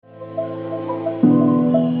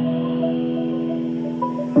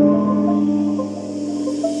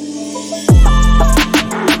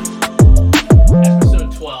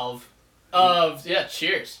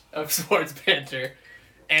cheers of sports banter,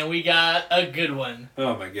 and we got a good one.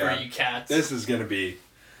 Oh my god! For you cats, this is gonna be.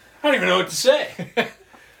 I don't even know what to say.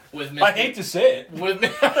 With Mr. I hate to say it.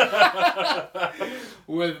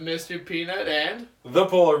 With Mr. Peanut and the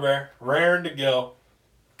polar bear, raring to go.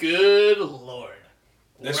 Good Lord.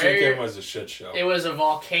 This weekend was a shit show. It was a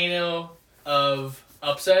volcano of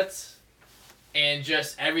upsets and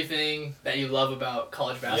just everything that you love about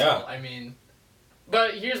college basketball. Yeah. I mean,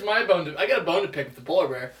 but here's my bone I got a bone to pick with the polar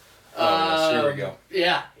bear. Yes, here we go.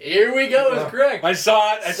 Yeah, here we go. It's correct. I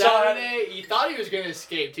saw it. Saturday, he thought he was going to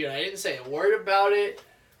escape too. And I didn't say a word about it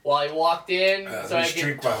while he walked in, so I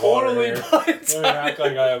could totally act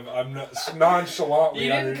like I'm nonchalantly.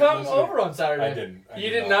 You didn't come over on Saturday. I didn't. You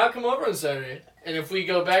did not come over on Saturday. And if we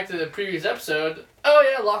go back to the previous episode, oh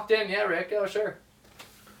yeah, locked in, yeah, Rick, oh sure.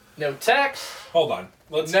 No text. Hold on.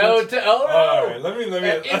 Oh no. All right, let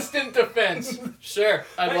me. Instant defense. Sure,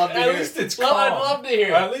 I'd love to hear. At least it's calm. I'd love to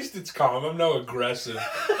hear. At least it's calm. I'm no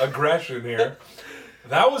aggression here.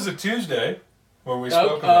 That was a Tuesday when we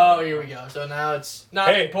spoke about it. Oh, here we go. So now it's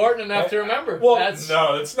not important enough to remember. Well,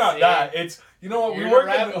 no, it's not that. It's we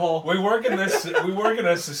work in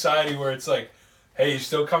this society where it's like, hey, you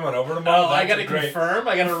still coming over tomorrow? Oh, I gotta confirm.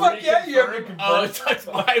 I gotta reconfirm. Yeah, you have to confirm. Oh, it's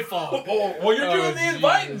my fault. Well, you're doing the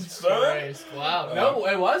inviting, son. Wow. No,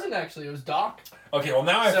 it wasn't actually. It was Doc. Okay, well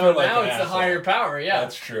now I feel like now it's the higher power. Yeah,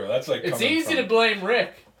 that's true. That's like it's easy to blame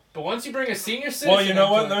Rick, but once you bring a senior citizen, well, you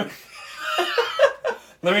know what?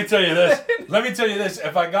 Let me tell you this.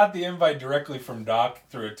 If I got the invite directly from Doc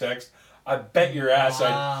through a text, I bet your ass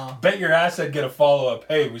I'd get a follow-up.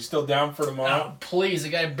 Hey, we still down for tomorrow? Oh, please, the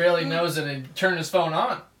guy barely knows it and turned his phone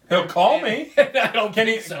on. He'll call me. I don't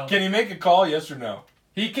think so. Can he make a call, yes or no?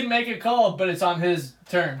 He can make a call, but it's on his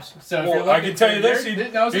terms. So well, I can tell you this.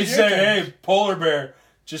 He'd say, hey, polar bear,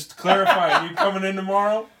 just clarify, you coming in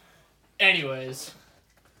tomorrow? Anyways,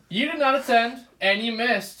 you did not attend, and you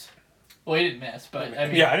missed. Well, you didn't miss, but I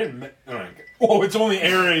mean... Yeah, I didn't miss. Oh, it's only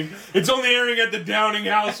airing. It's only airing at the Downing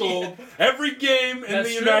household. Every game in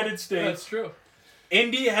the United States. That's true.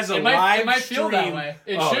 Indy has a live stream. It might feel that way.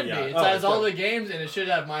 It should be. It has all the games, and it should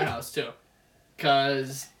have my house, too.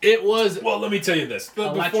 Because it was... Well, let me tell you this.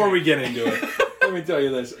 Before we get into it, let me tell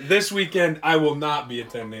you this. This weekend, I will not be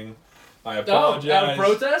attending. I apologize. Out of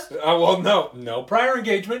protest? Well, no. Prior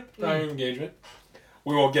engagement.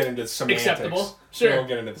 We won't get into semantics. Acceptable. Sure. We won't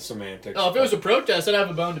get into the semantics. Oh, if it was a protest, I'd have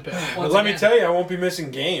a bone to pick. But let me tell you, I won't be missing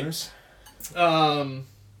games. And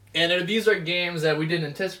these are games that we didn't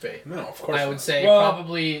anticipate. No, of course I would say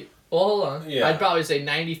probably... Well, hold on. Yeah. I'd probably say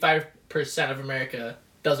 95% of America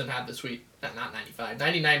doesn't have the Sweet... Not 95.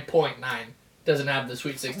 99.9 doesn't have the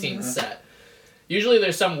Sweet 16 set. Usually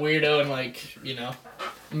there's some weirdo in,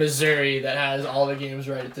 Missouri that has all the games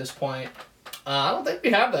right at this point. I don't think we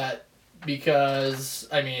have that. Because,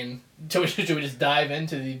 should we just dive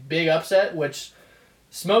into the big upset, which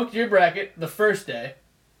smoked your bracket the first day?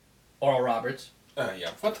 Oral Roberts.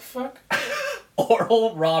 Yeah. What the fuck?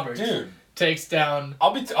 Oral Roberts. Dude. Takes down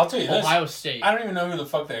I'll tell you this. Ohio State. I don't even know who the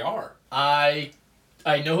fuck they are. I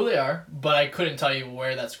know who they are, but I couldn't tell you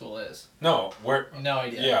where that school is. No, where? No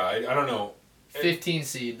idea. Yeah, I don't know. 15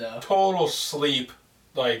 seed, though. Total sleep.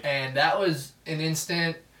 And that was an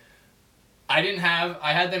instant... I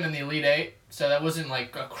had them in the Elite Eight, so that wasn't a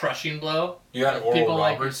crushing blow. You had Oral people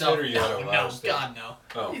Roberts like yourself. or you had Ohio State? God, no.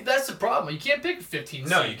 Oh. That's the problem. You can't pick a 15 seed.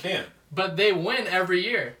 No, you can't. But they win every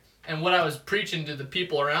year. And what I was preaching to the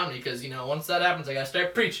people around me, because, once that happens, I got to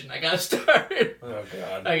start preaching. I got to start. Oh,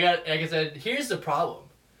 God. Like I said, here's the problem.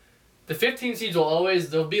 The 15 seeds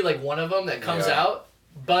there'll be one of them that comes out,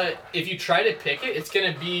 but if you try to pick it, it's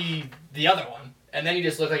going to be the other one. And then you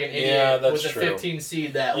just look like an idiot with a 15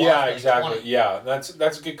 seed that lost. Yeah, exactly. 20. Yeah,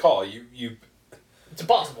 that's a good call. You It's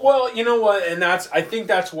impossible. Well, you know what, and I think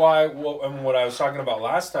that's why what I was talking about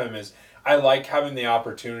last time is I like having the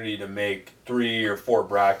opportunity to make 3 or 4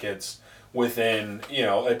 brackets within,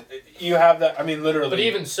 you have that, literally. But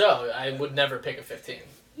even so, I would never pick a 15.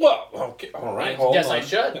 Well, okay, all right. I guess I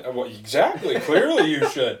should. Well, exactly. Clearly you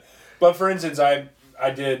should. But for instance, I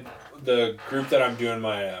did the group that I'm doing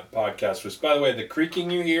my podcast with. By the way, the creaking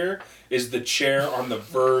you hear is the chair on the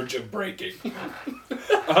verge of breaking.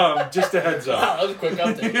 Just a heads up. Wow, that was a quick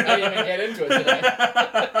update. I didn't even get into it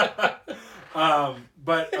today.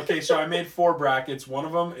 But okay, so I made 4 brackets. One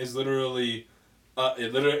of them is literally,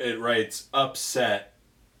 it writes upset.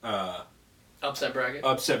 Upset bracket.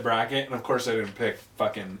 Upset bracket, and of course I didn't pick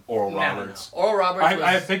fucking Oral Roberts. No. Oral Roberts.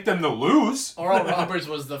 I picked them to lose. Oral Roberts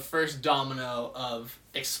was the first domino of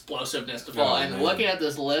explosiveness to fall. And looking at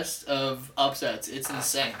this list of upsets, it's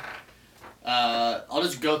insane. I'll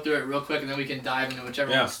just go through it real quick, and then we can dive into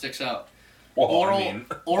whichever one sticks out. Well,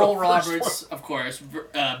 Oral Roberts, of course,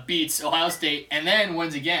 beats Ohio State and then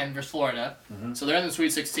wins again versus Florida. Mm-hmm. So they're in the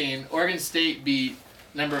Sweet 16. Oregon State beat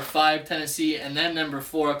number 5 Tennessee and then number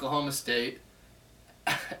 4 Oklahoma State.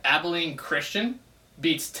 Abilene Christian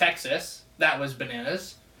beats Texas. That was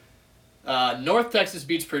bananas. North Texas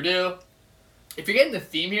beats Purdue. If you're getting the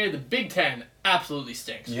theme here, the Big Ten absolutely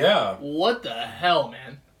stinks. Yeah. What the hell,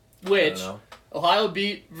 man? Which, Ohio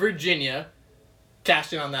beat Virginia.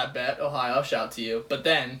 Cashed in on that bet. Ohio, shout out to you. But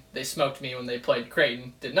then, they smoked me when they played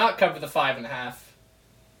Creighton. Did not cover the 5.5.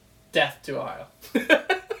 Death to Ohio.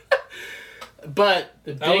 But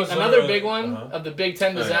another big one of the Big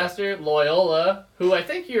Ten disaster, Loyola, who I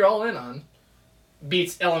think you're all in on,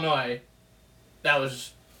 beats Illinois. That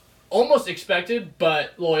was almost expected,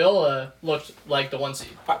 but Loyola looked like the 1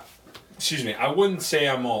 seed. Excuse me. I wouldn't say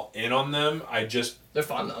I'm all in on them. They're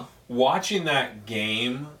fun, though. Watching that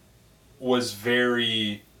game was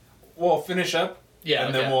very... Well, finish up. Yeah,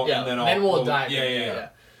 and then we'll dive. Yeah.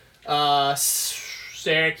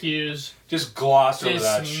 Syracuse... Just gloss over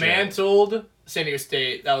that shit. Dismantled San Diego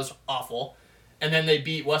State. That was awful. And then they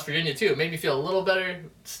beat West Virginia, too. It made me feel a little better.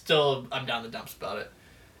 Still, I'm down the dumps about it.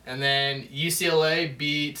 And then UCLA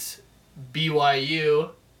beat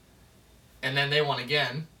BYU, and then they won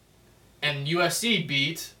again. And USC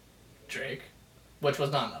beat Drake, which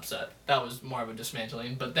was not an upset. That was more of a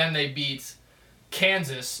dismantling. But then they beat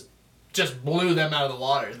Kansas, just blew them out of the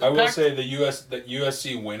water. I will say that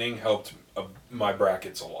USC winning helped my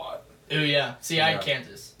brackets a lot. Ooh, yeah. See, I had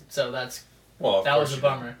Kansas, so that was a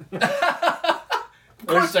bummer. Of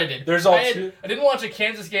course I did. I didn't watch a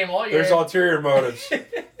Kansas game all year. There's ulterior motives.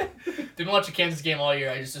 Didn't watch a Kansas game all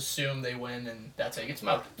year. I just assumed they win, and that's how you get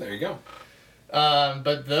smoked. There you go.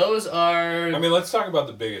 But those are... I mean, let's talk about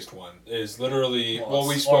the biggest one. Is literally...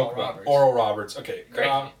 we spoke about. Oral Roberts. Okay.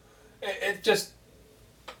 It just...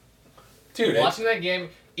 Dude. Watching that game,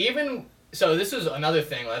 even... So this was another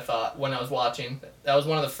thing I thought when I was watching. That was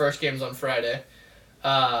one of the first games on Friday.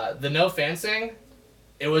 The no fans thing,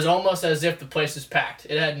 it was almost as if the place was packed.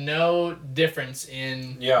 It had no difference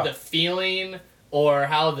in the feeling or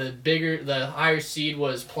how the higher seed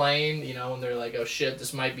was playing. You know, when they're like, oh shit,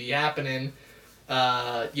 this might be happening.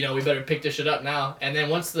 We better pick this shit up now. And then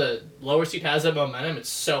once the lower seed has that momentum, it's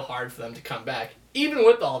so hard for them to come back. Even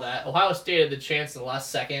with all that, Ohio State had the chance in the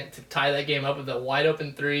last second to tie that game up with a wide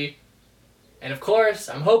open 3. And of course,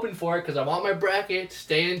 I'm hoping for it because I want my bracket to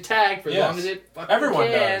stay intact for as long as it fucking Everyone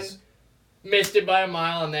can. Does. Missed it by a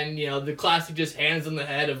mile, and then, the classic just hands on the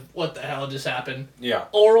head of what the hell just happened. Yeah.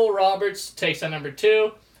 Oral Roberts takes on number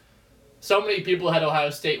 2. So many people had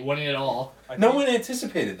Ohio State winning it all. No one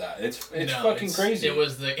anticipated that. It's fucking crazy.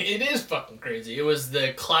 It is fucking crazy. It was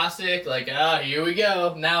the classic, here we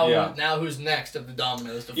go. Now who's next of the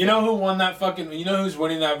dominoes? You know who won that fucking... You know who's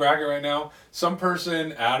winning that bracket right now? Some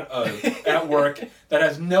person at work that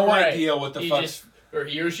has no idea what the fuck... Or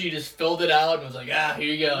he or she just filled it out and was like,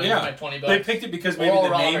 here you go. Here's my $20. They picked it because maybe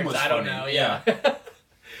the name was funny. I don't know, yeah.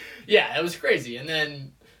 Yeah, it was crazy. And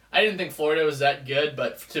then I didn't think Florida was that good,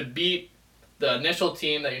 but to beat the initial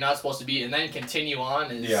team that you're not supposed to beat and then continue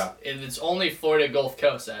on it's only Florida Gulf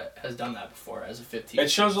Coast that has done that before as a 15.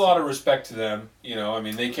 It shows a lot of respect to them.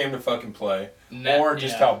 They came to fucking play.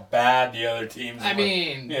 How bad the other teams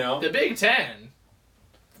were. The Big Ten,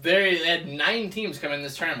 they had 9 teams come in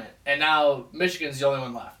this tournament, and now Michigan's the only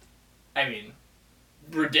one left.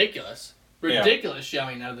 Ridiculous. Ridiculous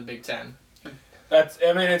showing out of the Big Ten.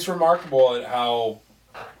 It's remarkable at how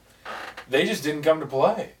they just didn't come to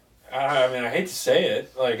play. I hate to say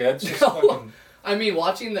it. That's just fucking...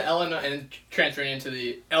 watching the Illinois and transferring into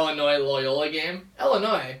the Illinois Loyola game.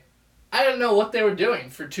 Illinois, I don't know what they were doing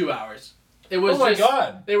for 2 hours. It was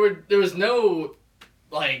God. There was no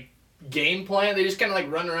game plan. They just kind of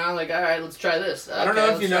run around all right, let's try this. I don't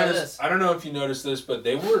know if you noticed. I don't know if you noticed this, but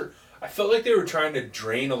I felt like they were trying to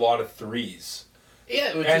drain a lot of threes.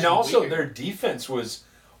 Yeah, and also weird. Their defense was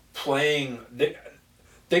playing.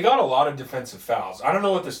 They got a lot of defensive fouls. I don't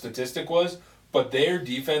know what the statistic was, but their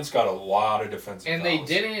defense got a lot of defensive fouls. And they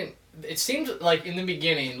didn't... It seemed like in the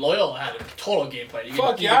beginning, Loyola had a total game plan. They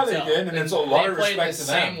did, and it's a lot of respect to them. They played the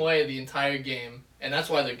same way the entire game, and that's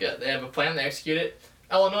why they're good. They have a plan, they execute it.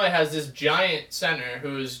 Illinois has this giant center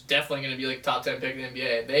who's definitely going to be top 10 pick in the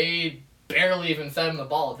NBA. They barely even fed him the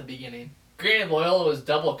ball at the beginning. Granted, Loyola was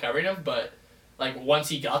double covering him, but once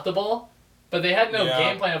he got the ball... But they had no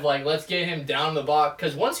game plan of let's get him down in the box.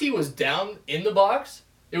 Because once he was down in the box,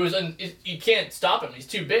 you can't stop him. He's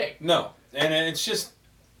too big. No. And it's just,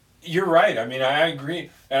 you're right. I agree.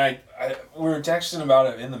 And we were texting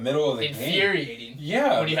about it in the middle of the game. Infuriating.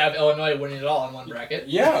 Yeah. When you have Illinois winning it all in one bracket.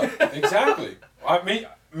 Yeah, exactly.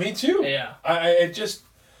 Me too. Yeah. It just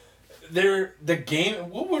the game.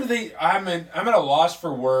 What were they? I'm at a loss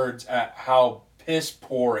for words at how piss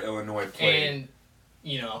poor Illinois played.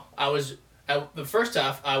 And the first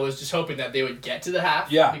half, I was just hoping that they would get to the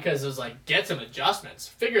half. Yeah. Because it was like, get some adjustments,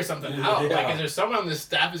 figure something out. Yeah. Like, is there someone on this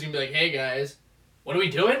staff who's gonna be like, hey guys, what are we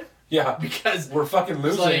doing? Yeah. Because we're fucking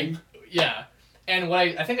losing. Yeah. And what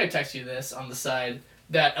I think I texted you this on the side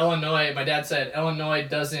that Illinois. My dad said Illinois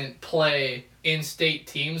doesn't play in-state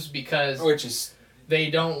teams because they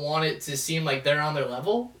don't want it to seem like they're on their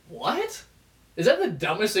level. What? Is that the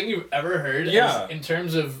dumbest thing you've ever heard? Yeah. In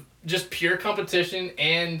terms of just pure competition,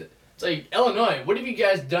 and it's like, Illinois, what have you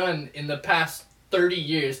guys done in the past 30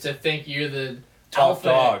 years to think you're the top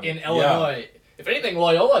dog in Illinois? Yeah. If anything,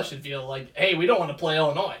 Loyola should feel like, hey, we don't want to play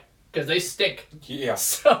Illinois because they stink. Yeah.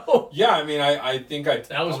 So. Yeah, I mean, I think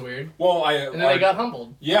that was weird. Well, and then they got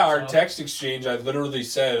humbled. Yeah, our text exchange, I literally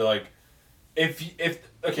said, like, if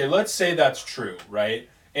okay, let's say that's true, right?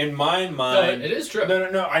 In my mind... No, it is true.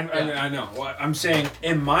 No, I know. Well, I'm saying,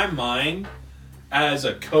 in my mind, as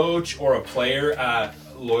a coach or a player at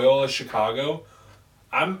Loyola Chicago,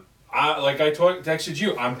 texted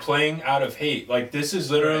you, I'm playing out of hate. Like, this is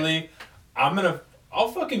literally... Right. I'll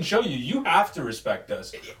fucking show you. You have to respect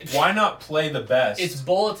us. Why not play the best? It's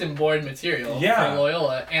bulletin board material for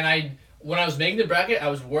Loyola. And when I was making the bracket, I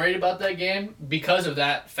was worried about that game because of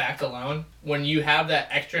that fact alone. When you have that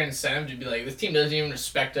extra incentive to be like, this team doesn't even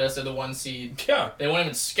respect us, they're the 1 seed. Yeah. They won't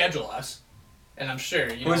even schedule us. And I'm sure,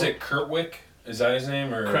 Who is it, Kurtwick? Is that his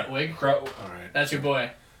name? Or Krutwig. All right. That's your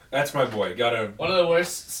boy. That's my boy. One of the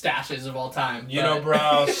worst stashes of all time.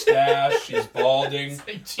 Unibrow stash. He's balding.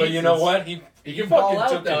 Like, but you know what? He can fucking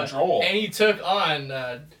took control. And he took on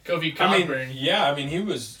Kofi Cockburn. He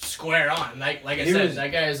was square on. Like I said,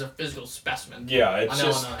 that guy is a physical specimen. Yeah,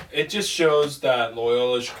 it just shows that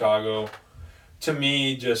Loyola Chicago, to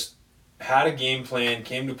me, just had a game plan,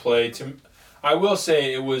 came to play. I will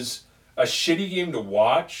say it was a shitty game to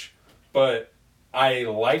watch, but I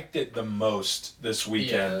liked it the most this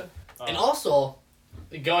weekend. Yeah. And also,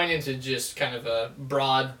 going into just kind of a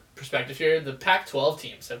broad perspective here, the Pac-12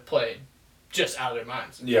 teams have played just out of their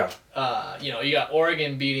minds. Yeah. You got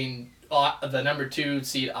Oregon beating the number 2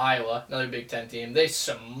 seed Iowa, another Big Ten team. They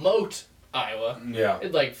smoked Iowa. Yeah. It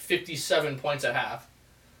had like 57 points at half.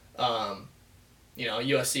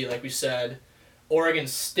 USC, like we said. Oregon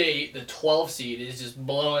State, the 12 seed, is just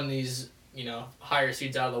blowing these, higher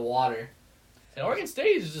seeds out of the water. And Oregon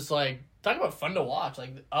State is just like, talk about fun to watch.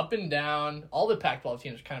 Like, up and down. All the Pac-12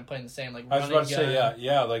 teams are kind of playing the same. Like, I was about to say,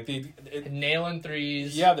 yeah. Like, nailing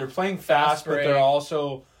threes. Yeah, they're playing fast, but they're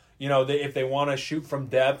also, if they want to shoot from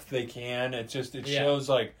depth, they can. It shows,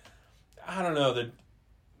 like, I don't know, that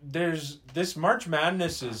there's this March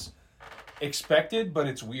Madness is expected, but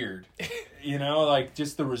it's weird. Like,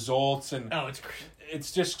 just the results. And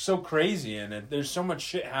it's just so crazy, and there's so much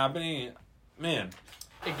shit happening. Man.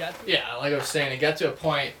 Like I was saying, it got to a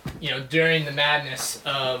point, during the madness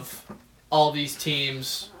of all these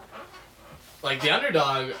teams, like the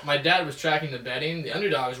underdog, my dad was tracking the betting, the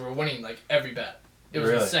underdogs were winning, like, every bet. It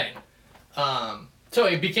was insane. So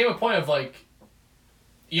it became a point of, like,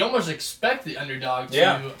 you almost expect the underdog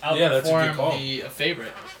to outperform the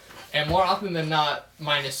favorite. And more often than not,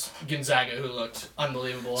 minus Gonzaga, who looked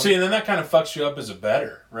unbelievable. See, and then that kind of fucks you up as a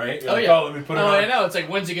bettor, right? You're let me put it on. I know. It's like,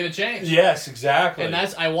 when's it going to change? Yes, exactly. And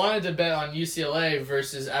I wanted to bet on UCLA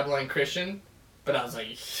versus Abilene Christian, but I was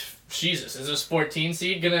like, Jesus, is this 14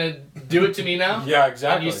 seed going to do it to me now? Yeah,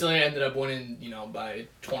 exactly. And UCLA ended up winning, by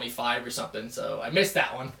 25 or something, so I missed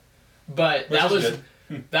that one. But that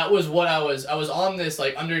was what I was on this,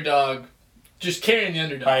 like, underdog, just carrying the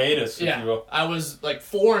underdog. Hiatus, if you will. I was like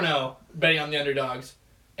 4-0 betting on the underdogs.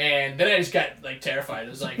 And then I just got, like, terrified.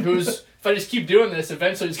 It was like, if I just keep doing this,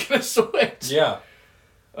 eventually it's going to switch. Yeah.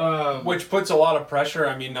 Which puts a lot of pressure.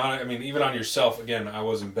 Even on yourself. Again, I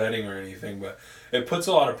wasn't betting or anything, but it puts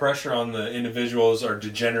a lot of pressure on the individuals or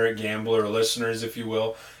degenerate gambler listeners, if you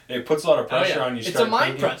will. It puts a lot of pressure on you. It's a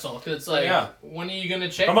mind pretzel, because it's like, when are you going to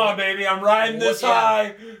change? Come on, baby, I'm riding this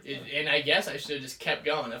high. And I guess I should have just kept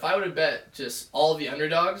going. If I would have bet just all the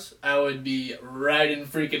underdogs, I would be riding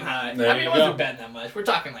freaking high. I wasn't betting that much. We're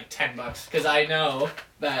talking like $10, because I know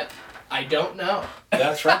that I don't know.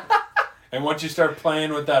 That's right. And once you start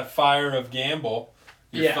playing with that fire of gamble,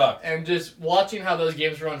 you're fucked. And just watching how those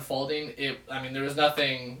games were unfolding, there was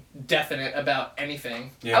nothing definite about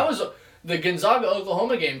anything. Yeah. The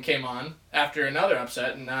Gonzaga-Oklahoma game came on after another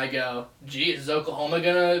upset, and I go, gee, is Oklahoma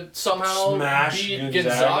going to somehow beat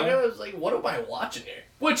Gonzaga? I was like, what am I watching here?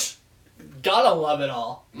 Which, gotta love it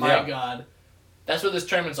all. My God. That's what this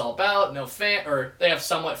tournament's all about. No they have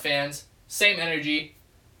somewhat fans. Same energy.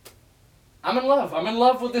 I'm in love. I'm in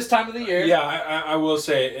love with this time of the year. Yeah, I will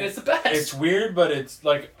say it's the best. It's weird, but it's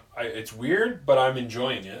like it's weird, but I'm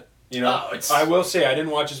enjoying it. I will say I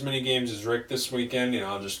didn't watch as many games as Rick this weekend.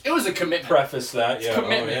 I'll just it was a commitment. Preface that, yeah,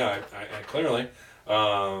 commitment. I clearly.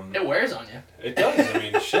 It wears on you. It does. I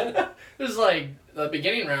mean, shit. It was like the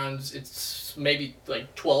beginning rounds. It's maybe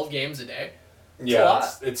like 12 games a day.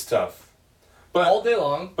 It's tough. But all day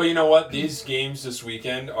long. But you know what? These games this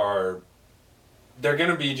weekend they're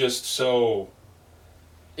going to be just so...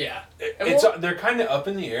 Yeah. They're kind of up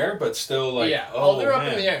in the air, but still like... Yeah. They're up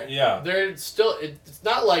in the air. Yeah. They're still... It's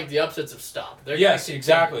not like the upsets have stopped. Yes,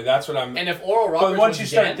 exactly. That's what I'm... And if Oral Roberts... But once you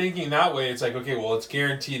start thinking that way, it's like, okay, well, it's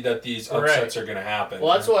guaranteed that these upsets are going to happen.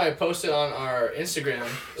 Well, that's why I posted on our Instagram.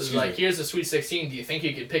 It was like, here's the Sweet 16. Do you think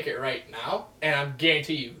you could pick it right now? And I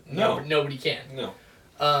guarantee you, nobody can. No.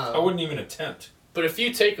 I wouldn't even attempt. But a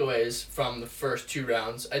few takeaways from the first two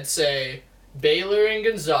rounds. I'd say Baylor and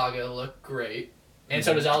Gonzaga look great. And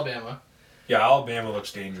so does Alabama. Yeah, Alabama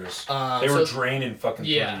looks dangerous. They were draining fucking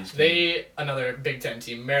threes. Yeah, another Big Ten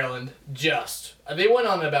team, Maryland, they went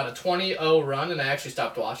on about a 20-0 run, and I actually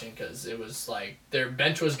stopped watching because it was like their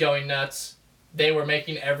bench was going nuts. They were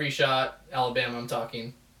making every shot. Alabama, I'm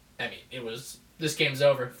talking. I mean, this game's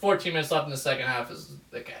over. 14 minutes left in the second half is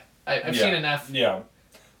okay. I've seen enough. Yeah.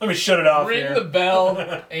 Let me shut it off Ring the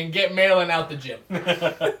bell and get Maryland out the gym.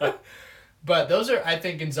 But those are, I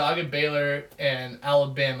think, Gonzaga, Baylor, and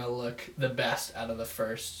Alabama look the best out of the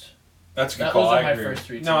first. That's a good call. Those are my first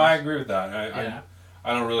three teams. No, I agree with that.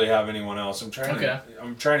 I don't really have anyone else. I'm trying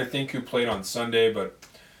to think who played on Sunday, but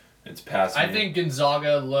it's past me. I think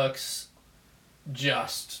Gonzaga looks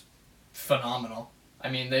just phenomenal. I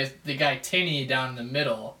mean, the guy Tinney down in the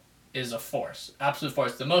middle is a force, absolute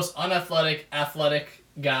force. The most unathletic, athletic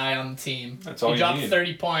guy on the team. That's all you need. He dropped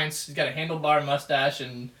 30 points. He's got a handlebar mustache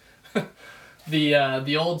and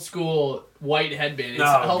the old school white headband. It's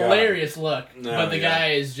a hilarious look, but the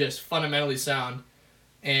guy is just fundamentally sound,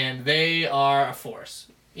 and they are a force.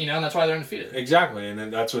 And that's why they're undefeated. Exactly, and then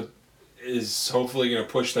that's what is hopefully going to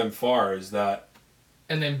push them far. Is that?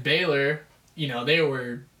 And then Baylor,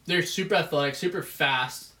 they're super athletic, super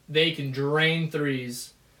fast. They can drain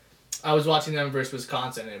threes. I was watching them versus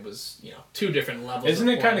Wisconsin, and it was, two different levels. Isn't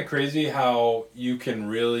it kind of crazy how you can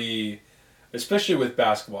really, especially with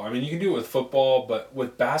basketball, I mean, you can do it with football, but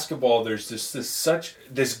with basketball, there's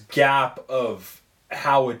this gap of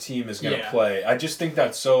how a team is going to play. I just think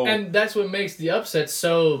that's so... And that's what makes the upset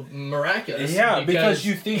so miraculous. Yeah, because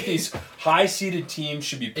you think these high-seeded teams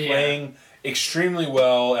should be playing extremely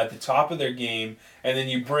well at the top of their game, and then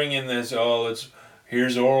you bring in this,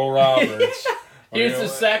 here's Oral Roberts... Here's the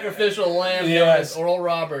sacrificial lamb known as Oral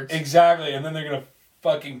Roberts. Exactly, and then they're going to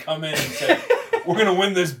fucking come in and say, we're going to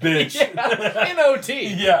win this bitch. In OT.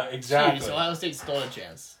 Yeah, exactly. Jeez, Ohio State stole a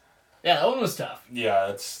chance. Yeah, that one was tough. Yeah,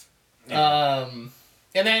 that's... Yeah.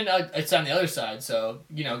 And then it's on the other side, so,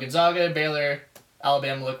 Gonzaga, Baylor,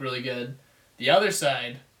 Alabama look really good. The other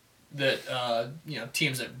side,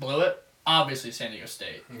 teams that blew it, obviously San Diego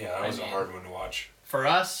State. Yeah, that was a hard one to watch. For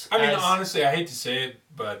us... honestly, I hate to say it,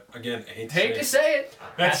 but again, I hate to say it.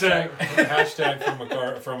 That's a hashtag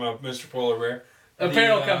from a Mr. Polar Bear.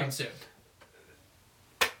 Apparel coming soon.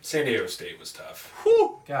 San Diego State was tough.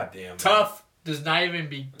 Whew. God damn. Tough does not even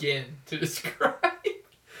begin to describe.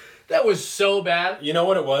 That was so bad. You know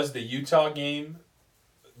what it was? The Utah game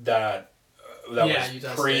that was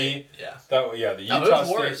Utah pre. State. Yeah. The Utah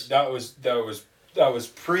State. That was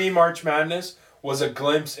pre March Madness. Was a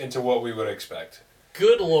glimpse into what we would expect.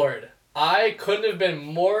 Good Lord. I couldn't have been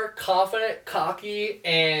more confident, cocky,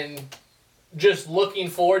 and just looking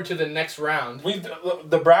forward to the next round.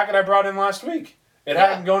 The bracket I brought in last week. It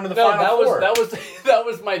hadn't gone to the Final Four. That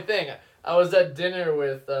was my thing. I was at dinner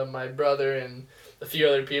with my brother and a few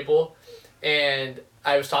other people, and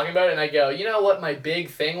I was talking about it, and I go, you know what my big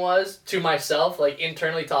thing was to myself, like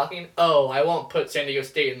internally talking? I won't put San Diego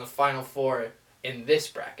State in the Final Four in this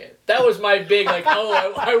bracket. That was my big, I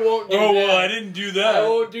won't do that. Oh, well, I didn't do that. I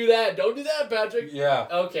won't do that. Don't do that, Patrick. Yeah.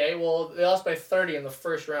 Okay, well, they lost by 30 in the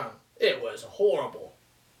first round. It was horrible.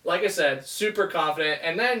 Like I said, super confident.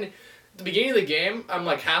 And then, at the beginning of the game, I'm,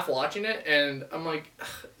 half watching it, and I'm like,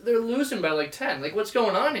 they're losing by, 10. What's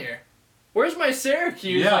going on here? Where's my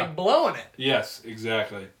Syracuse, blowing it? Yes,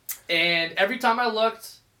 exactly. And every time I looked,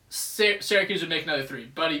 Syracuse would make another three.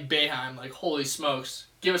 Buddy Boeheim, holy smokes.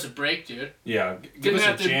 Give us a break, dude. Yeah, give us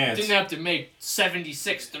a chance. Didn't have to make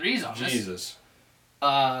 76 threes on us. Jesus.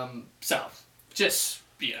 So, just,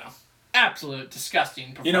 absolute disgusting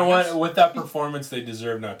performance. You know what? With that performance, they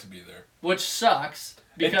deserve not to be there. Which sucks,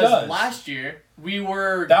 because last year, we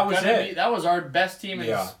were... That was it. That was our best team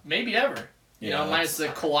maybe ever. Yeah, minus the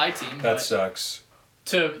Kawhi team. That sucks.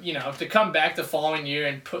 To come back the following year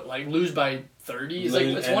and lose by 30 is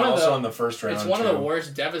it's one of the on the first round. It's one of the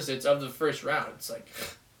worst deficits of the first round. It's like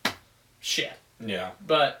shit. Yeah.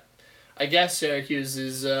 But I guess Syracuse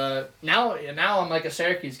is now I'm like a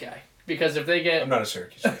Syracuse guy because if they get I'm not a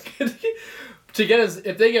Syracuse guy.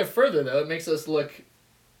 if they get further though, it makes us look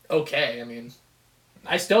okay. I mean,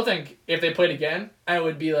 I still think if they played again, I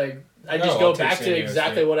would be like just go back to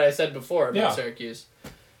exactly what I said before about Syracuse.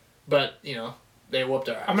 But, they whooped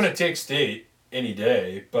our ass. I'm going to take State any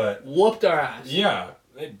day, but... Whooped our ass. Yeah.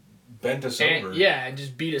 They bent us over. Yeah, and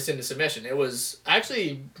just beat us into submission. It was... I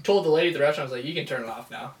actually told the lady at the restaurant, I was like, you can turn it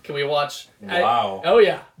off now. Can we watch... Wow. Oh,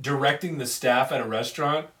 yeah. Directing the staff at a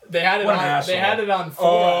restaurant? They had it on... They had it on 4.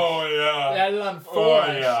 Oh, yeah. They had it on 4. Oh,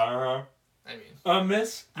 yeah. Uh-huh. I mean...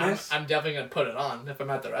 Miss? I'm definitely going to put it on if I'm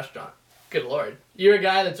at the restaurant. Good Lord. You're a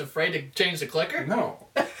guy that's afraid to change the clicker? No.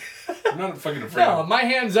 I'm not fucking afraid. No, my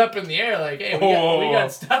hand's up in the air like, hey, we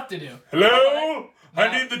got stuff to do. Hello?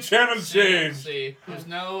 I need the channel change. See, there's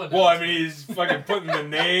no... Well, I mean, he's fucking putting the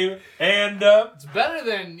name, hand up. It's better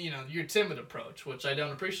than, your timid approach, which I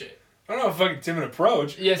don't appreciate. I don't have a fucking timid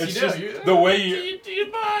approach. Yes, it's you just do. The way you... Do you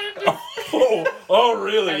mind? Oh,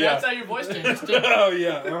 really? And yeah. that's how your voice changes, too. Oh,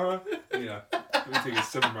 yeah. Uh-huh. Yeah. Let me take a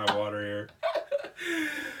sip of my water here.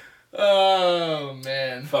 Oh,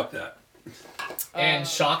 man. Fuck that. And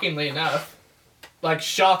shockingly enough,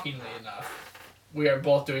 we are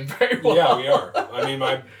both doing very well. Yeah, we are. I mean,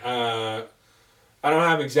 I don't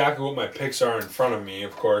have exactly what my picks are in front of me,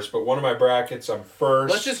 of course, but one of my brackets, I'm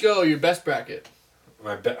first. Let's just go your best bracket.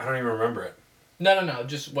 I don't even remember it. No.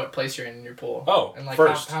 Just what place you're in your pool. Oh, and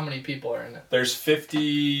first. How many people are in it? There's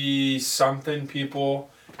 50-something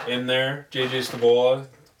people in there. JJ Stavola.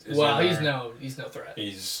 He's no threat.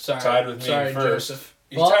 He's tied with me in first. Joseph.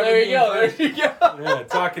 There you go. Yeah,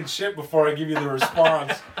 talking shit before I give you the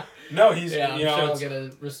response. No, he's I'm sure I'll get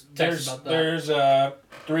a text about that. There's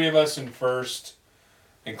 3 of us in first,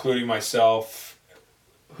 including myself.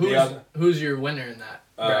 Who's your winner in that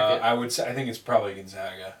bracket? I think it's probably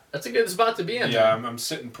Gonzaga. That's a good spot to be in. Yeah, I'm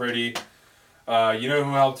sitting pretty. You know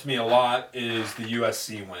who helped me a lot is the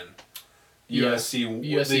USC win. USC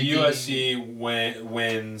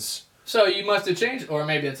wins. So you must have changed, or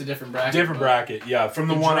maybe it's a different bracket. Different bracket, yeah, from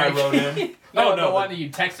the one Drake. I wrote in. No, the one that you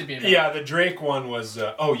texted me about. Yeah, the Drake one was.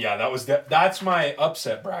 That's my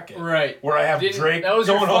upset bracket. Right. Where I have Drake that was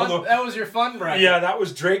going your fun, all the. That was your fun bracket. Yeah, that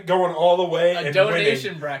was Drake going all the way. A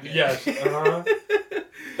donation bracket. Yes.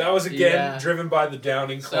 That was again driven by the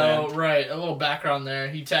Downing clan. So a little background there.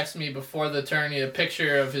 He texted me before the tourney a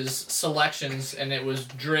picture of his selections, and it was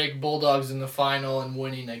Drake Bulldogs in the final and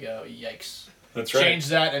winning. I go, yikes. That's right. Change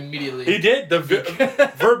that immediately. He did.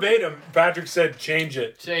 Verbatim, Patrick said, change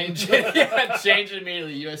it. Change it. Yeah, change it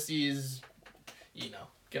immediately. USC is,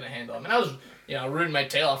 going to handle him. And I was, rooting my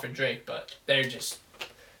tail off for Drake, but they're just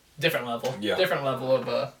different level. Yeah. Different level of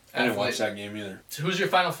I didn't watch that game either. So who's your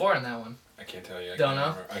Final Four in that one? I can't tell you. Don't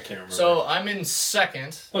know? I can't remember. So I'm in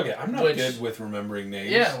second. Okay, I'm not good with remembering names.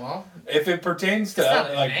 Yeah, well. If it pertains to... It's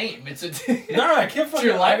not a name. It's a... No, I can't fucking...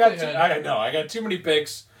 I got too many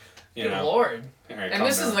picks. Good Lord. Right, and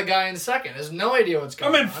this is the guy in second. Has no idea what's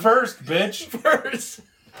going on. I'm in first, bitch. First.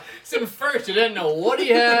 He's in first. He didn't know what he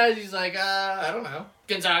has. He's like, I don't know.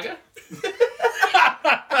 Gonzaga?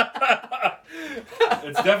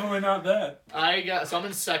 It's definitely not that. So I'm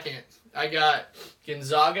in second. I got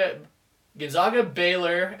Gonzaga,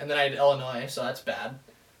 Baylor, and then I had Illinois, so that's bad.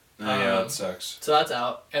 Yeah, that sucks. So that's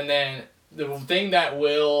out. And then the thing that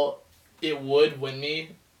would win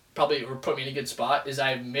me, probably or put me in a good spot, is I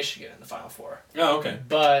have Michigan in the Final Four. Oh, okay.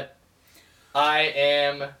 But I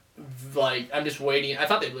am I'm just waiting. I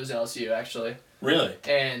thought they'd lose LSU actually. Really?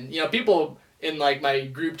 And people in my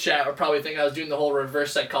group chat were probably thinking I was doing the whole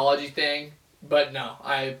reverse psychology thing. But no,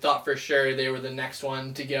 I thought for sure they were the next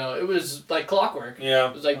one to go. It was like clockwork. Yeah.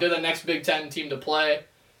 It was like they're the next Big Ten team to play,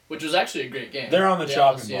 which was actually a great game. They're on the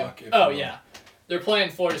chopping block. Yeah. They're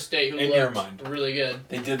playing Florida State, who looked really good.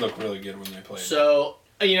 They did look really good when they played. So,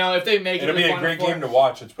 if they make it it'll be a great game to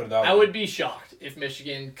watch, let's put it that way. I would be shocked if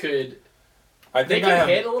Michigan could... They could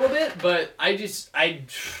hit a little bit, but I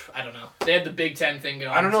don't know. They had the Big Ten thing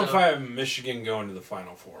going. I don't know if I have Michigan going to the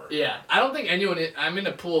Final Four. Yeah, I don't think anyone. I'm in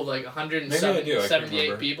a pool of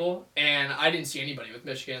 178 people, and I didn't see anybody with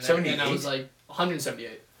Michigan in there. 78? And I was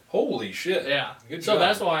 178. Holy shit! Yeah, good so job.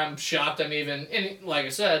 that's why I'm shocked. I'm even. And like I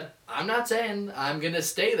said, I'm not saying I'm gonna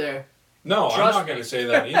stay there. No, I'm not gonna say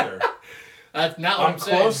that either. That's not what I'm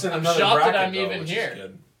saying. Close in I'm another shocked bracket, that I'm even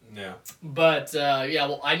here. Yeah. But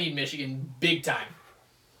I need Michigan big time.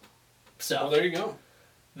 So there you go.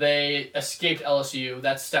 They escaped LSU.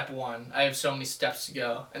 That's step one. I have so many steps to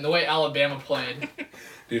go. And the way Alabama played,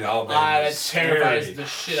 dude, Alabama that terrifies the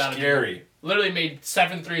shit out of me. Scary. Literally made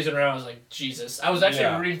 7 threes in a row. I was like, Jesus. I was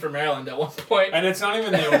actually rooting for Maryland at one point. And it's not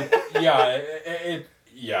even the only...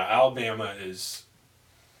 Alabama is...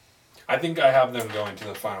 I think I have them going to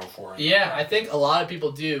the Final Four. Yeah, I think a lot of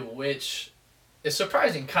people do, which is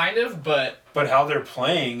surprising, kind of, but... But how they're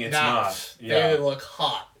playing, it's not. Yeah. They look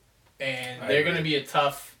hot. And they're going to be a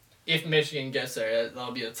tough... If Michigan gets there,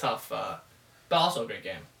 that'll be a tough... but also a great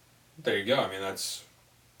game. There you go. I mean, that's...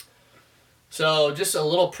 So, just a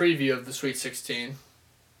little preview of the Sweet 16.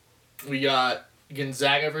 We got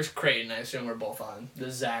Gonzaga versus Creighton. I assume we're both on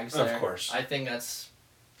the Zags there. Of course. I think that's...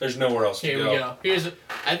 There's nowhere else to go. Here we go.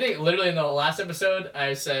 I think literally in the last episode,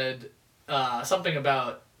 I said something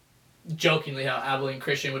about jokingly how Abilene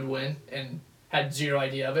Christian would win and had zero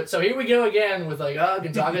idea of it. So here we go again with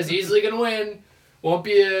Gonzaga's easily going to win. Won't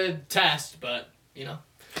be a test, but, you know.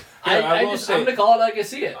 I'm going to call it like I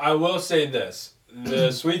see it. I will say this.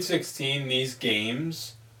 The Sweet 16, these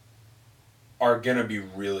games are going to be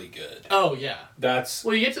really good. Oh, yeah.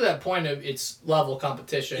 Well, you get to that point of it's level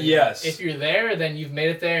competition. Yes. If you're there, then you've made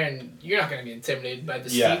it there, and you're not going to be intimidated by the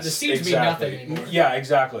seeds. The seeds mean nothing anymore. Yeah,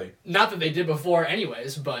 exactly. Not that they did before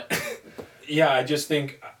anyways, but... Yeah, I just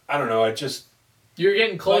think... I don't know, You're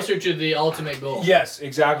getting closer to the ultimate goal. Yes,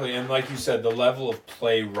 exactly. And like you said, the level of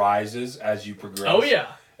play rises as you progress. Oh,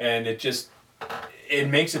 yeah. And it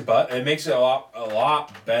makes it a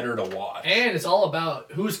lot better to watch. And it's all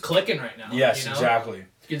about who's clicking right now. Yes, exactly.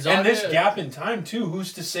 Gonzaga, and this gap in time too,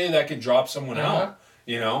 who's to say that could drop someone out?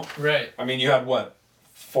 You know? Right. I mean, you had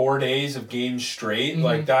 4 days of games straight? Mm-hmm.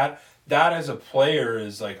 Like that as a player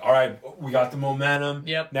is like, all right, we got the momentum.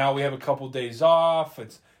 Yep. Now we have a couple days off.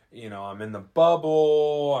 It's I'm in the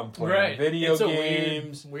bubble. I'm playing video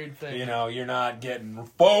games. Weird thing. You're not getting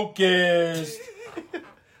focused.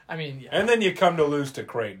 I mean, yeah. And then you come to lose to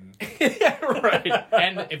Creighton. Yeah, right.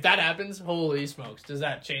 And if that happens, holy smokes, does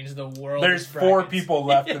that change the world? There's 4 people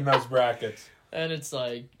left in those brackets. And it's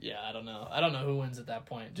like, I don't know. I don't know who wins at that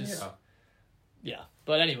point. Yeah.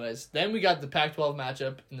 But anyways, then we got the Pac-12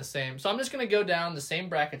 matchup in the same. So I'm just going to go down the same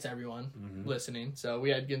brackets, everyone listening. So we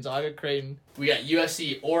had Gonzaga, Creighton. We got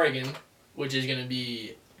USC, Oregon, which is going to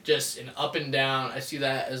be just an up and down. I see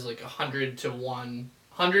that as like 100 to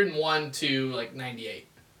 101 to like 98.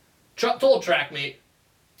 Total track meet.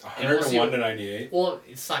 101 to 98? Well,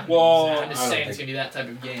 it's not going to be I'm just saying it's going to be that type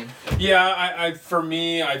of game. Yeah, for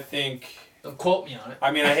me, I think... Don't quote me on it. I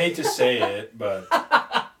mean, I hate to say it, but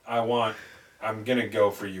I'm going to go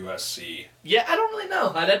for USC. Yeah, I don't really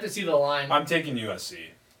know. I'd have to see the line. I'm taking USC.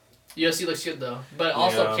 USC looks good, though. But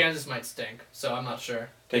also Kansas might stink, so I'm not sure.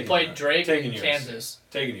 They played Drake and Kansas.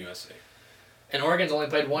 Taking USC. And Oregon's only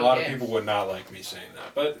played one game. A lot of people would not like me saying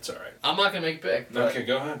that, but it's all right. I'm not going to make a pick. Okay,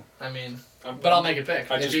 go ahead. I mean, but I'll make a pick.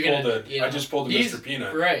 I just pulled a Mr.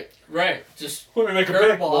 Peanut. Right. Just let me make a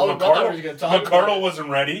pick. Well, McCardle wasn't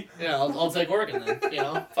ready. Yeah, I'll take Oregon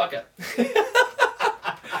then. Fuck it.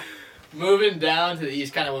 Moving down to the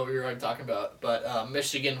East, kind of what we were already talking about, but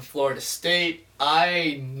Michigan, Florida State.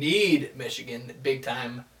 I need Michigan big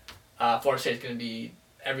time. Florida State's going to be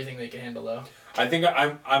everything they can handle, though. I think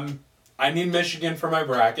I need Michigan for my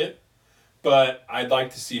bracket, but I'd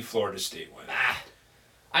like to see Florida State win.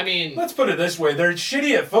 I mean... Let's put it this way. They're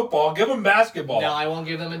shitty at football. Give them basketball. No, I won't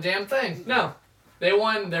give them a damn thing. No. They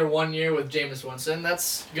won their 1 year with Jameis Winston.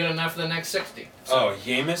 That's good enough for the next 60. So. Oh,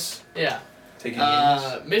 Jameis? Yeah. Taking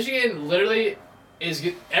Jameis? Michigan literally is...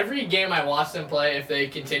 Every game I watch them play, if they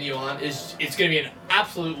continue on, it's going to be an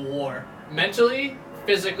absolute war. Mentally,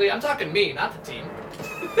 physically. I'm talking me, not the team.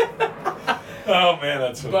 Oh, man,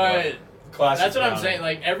 that's so But... Classic That's what I'm saying.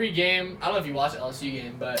 Like, every game, I don't know if you watched the LSU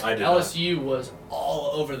game, but LSU was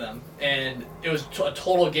all over them. And it was a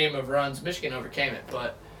total game of runs. Michigan overcame it,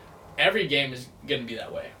 but every game is going to be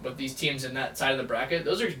that way. With these teams in that side of the bracket,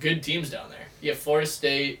 those are good teams down there. You have Florida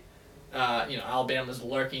State, Alabama's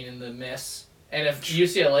lurking in the mist. And if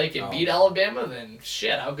UCLA can beat Alabama, then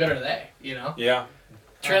shit, how good are they? Yeah.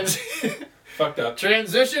 Fucked up.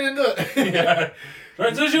 Transition into yeah.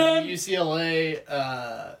 Transition!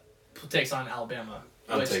 UCLA takes on Alabama.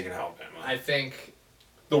 I'm taking Alabama. I think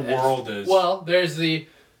the world is... Well, there's the...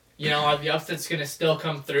 are the upsets going to still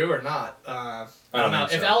come through or not? I don't know.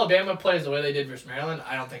 If Alabama plays the way they did versus Maryland,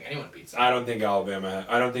 I don't think anyone beats them. I don't think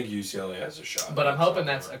UCLA has a shot. But I'm hoping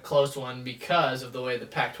that's a close one because of the way the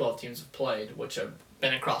Pac-12 teams have played, which have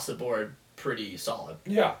been across the board pretty solid.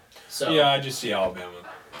 Yeah. So yeah, I just see Alabama.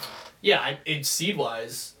 Yeah,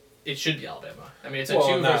 seed-wise, it should be Alabama. I mean, it's a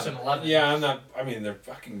 2 versus an 11. Yeah, I'm not... I mean, their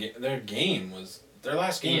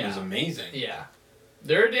last game was amazing. Yeah.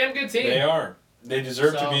 They're a damn good team. They are. They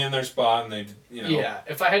deserve to be in their spot, and they, Yeah,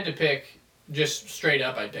 if I had to pick just straight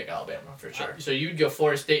up, I'd pick Alabama for sure. So you'd go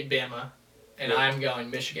Florida State, Bama, and I'm going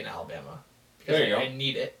Michigan, Alabama. Because I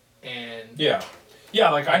need it. And yeah,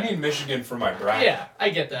 like I need Michigan for my bracket. Yeah, I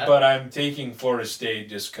get that. But I'm taking Florida State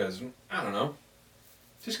just because, I don't know.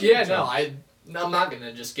 Just give it to them. I'm not going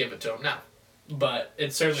to just give it to them now. But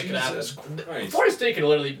it certainly could happen. Florida State could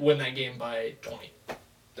literally win that game by 20.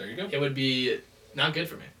 There you go. It would be not good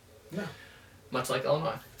for me. No. Much like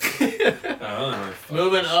Illinois.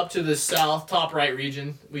 Moving up to the south, top right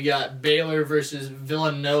region, we got Baylor versus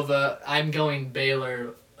Villanova. I'm going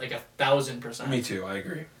Baylor like 1,000%. Me too, I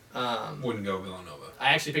agree. Wouldn't go Villanova.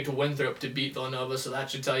 I actually picked Winthrop to beat Villanova, so that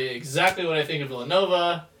should tell you exactly what I think of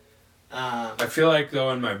Villanova. I feel like,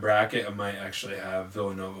 though, in my bracket, I might actually have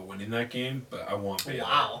Villanova winning that game, but I want Baylor.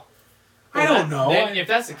 Wow. I don't know. Then, if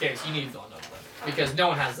that's the case, you need Villanova because no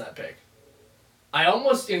one has that pick. I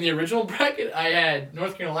almost, in the original bracket, I had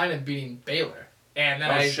North Carolina beating Baylor. And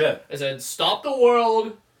then I said, stop the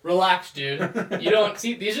world. Relax, dude. You don't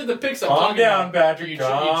see, these are the picks I'm talking about. Calm down, Patrick. You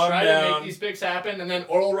try to make these picks happen, and then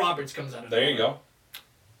Oral Roberts comes out of There you go.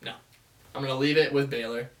 No. I'm going to leave it with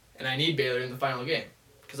Baylor, and I need Baylor in the final game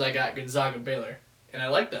because I got Gonzaga Baylor, and I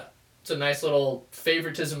like that. It's a nice little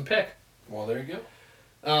favoritism pick. Well, there you go.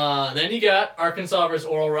 Then you got Arkansas versus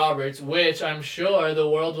Oral Roberts, which I'm sure the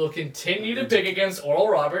world will continue to pick against Oral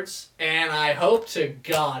Roberts, and I hope to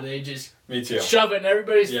God they just shove it in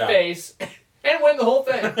everybody's face and win the whole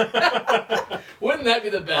thing. Wouldn't that be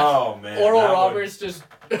the best? Oh, man. Oral Roberts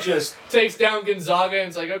just takes down Gonzaga, and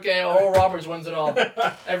it's like, okay, Oral Roberts wins it all.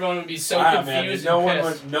 Everyone would be so confused no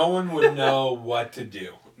one would know what to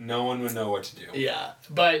do. No one would know what to do. Yeah,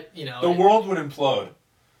 but, the world would implode.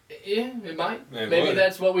 Yeah, it might. Maybe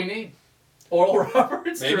that's what we need. Oral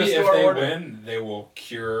Roberts to restore if they win, they will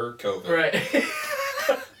cure COVID. Right.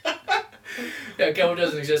 Yeah, COVID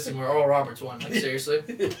doesn't exist anymore. Oral Roberts won. Like, seriously.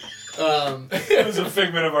 It was a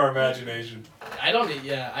figment of our imagination. I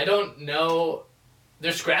don't know.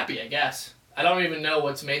 They're scrappy, I guess. I don't even know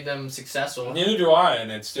what's made them successful. Neither do I,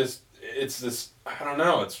 and it's this, I don't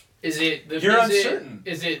know, you're uncertain.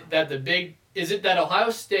 Is it that Ohio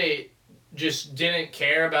State just didn't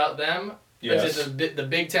care about them? Yes. Is it the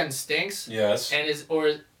Big Ten stinks? Yes. And is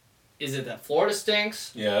it that Florida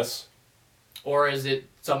stinks? Yes. Or is it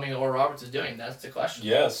something that Oral Roberts is doing? That's the question.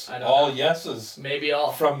 Yes. All yeses. Maybe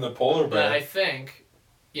all. From the polar bear. But I think,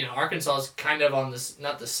 Arkansas is kind of on this,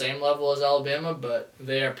 not the same level as Alabama, but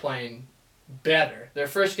they are playing better. Their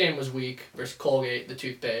first game was weak versus Colgate, the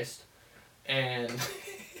toothpaste. And...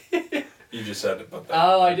 You just had to put that.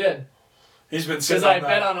 Oh, I did. He's been sitting on that.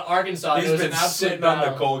 Because I bet on Arkansas. He's been sitting on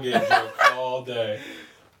the Colgate joke all day.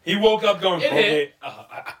 He woke up going, Colgate.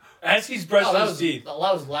 As he's brushing his teeth. That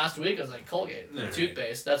was last week. I was like, Colgate, the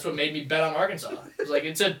toothpaste. That's what made me bet on Arkansas. It was like,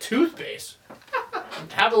 it's a toothpaste.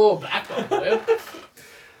 Have a little backbone, dude.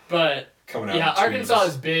 But, Arkansas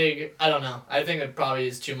is big. I don't know. I think it probably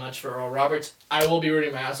is too much for Oral Roberts. I will be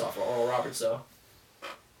rooting my ass off for Oral Roberts, though.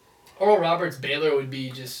 Oral Roberts, Baylor would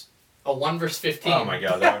be just a 1 versus 15. Oh, my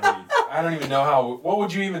God. That would be... I don't even know how... What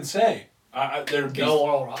would you even say? Go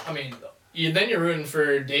Oral Roberts. I mean... then you're rooting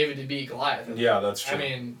for David to beat Goliath. Yeah, that's true. I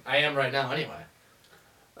mean, I am right now anyway.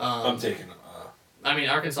 I'm taking...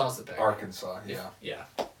 Arkansas is the pick. Arkansas, yeah. Yeah.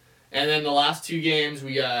 And then the last two games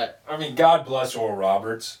we got... I mean, God bless Oral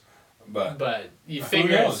Roberts, but... But you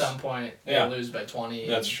figure at some point they'll lose by 20.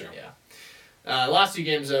 That's true. Yeah. Last two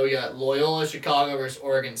games, though, we got Loyola Chicago versus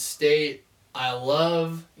Oregon State. I'm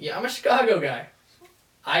a Chicago guy.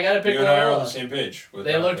 I got to pick Loyola. You and I are on the same page.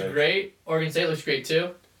 They looked great. Oregon State looks great,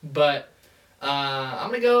 too. But... I'm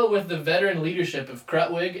going to go with the veteran leadership of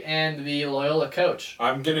Krutwig and the Loyola coach.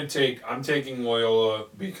 I'm taking Loyola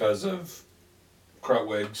because of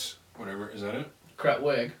Krutwig's, whatever, is that it?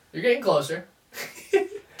 Krutwig. You're getting closer.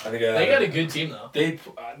 I think they got a good team, though.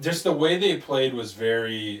 Just the way they played was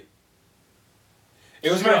very...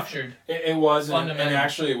 It was structured. It was, and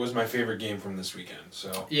actually it was my favorite game from this weekend,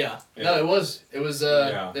 so... Yeah. No, it was. They played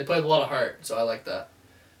with a lot of heart, so I like that.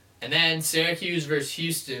 And then Syracuse versus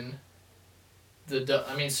Houston...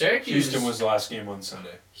 Syracuse... Houston was the last game on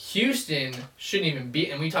Sunday. Houston shouldn't even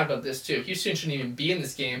be... And we talked about this, too. Houston shouldn't even be in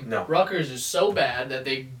this game. No. Rutgers is so bad that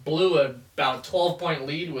they blew about a 12-point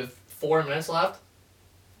lead with 4 minutes left.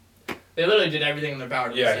 They literally did everything in their power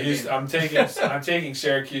to win this game. I'm taking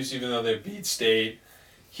Syracuse, even though they beat State.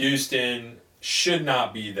 Houston should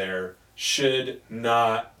not be there. Should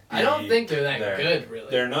not be I don't think they're that good,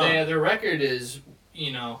 really. They're not. Their record is,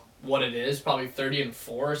 what it is. Probably 30-4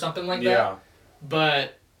 or something like that. Yeah.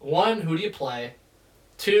 But, 1, who do you play?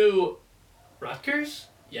 2, Rutgers?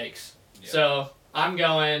 Yikes. Yeah. So, I'm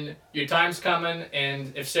going, your time's coming,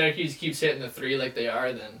 and if Syracuse keeps hitting the 3 like they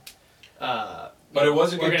are, then but it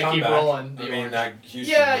was a good comeback. Keep rolling. I mean, that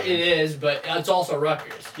Houston it is, but it's also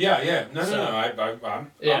Rutgers. Yeah. No.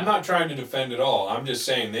 I'm not trying to defend at all. I'm just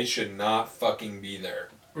saying they should not fucking be there.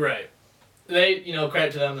 Right. They,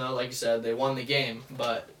 credit to them, though, like you said, they won the game,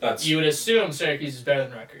 but you would assume Syracuse is better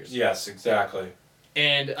than Rutgers. Yes, exactly.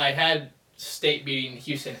 And I had State beating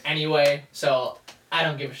Houston anyway, so I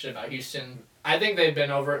don't give a shit about Houston. I think they've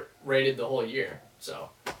been overrated the whole year, so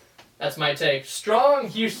that's my take. Strong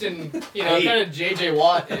Houston, kind of J.J.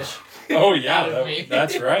 Watt-ish. Oh, yeah,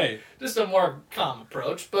 that's right. Just a more calm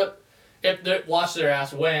approach, but if they watch their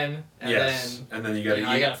ass win, and then you gotta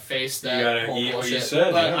I gotta face that. You gotta whole eat bullshit. what you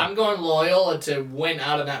said. But I'm going Loyola to win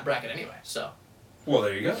out of that bracket anyway. So. Well,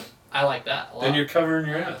 there you go. I like that a lot. Then you're covering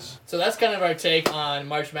your ass. So that's kind of our take on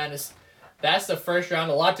March Madness. That's the first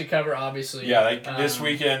round. A lot to cover, obviously. Yeah, this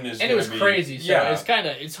weekend is. And it was crazy. So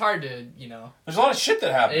it's hard to There's a lot of shit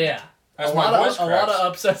that happened. Yeah. As a lot of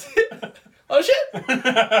upsets. Oh shit!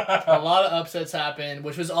 A lot of upsets happened,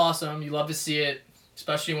 which was awesome. You love to see it.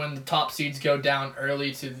 Especially when the top seeds go down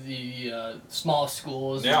early to the small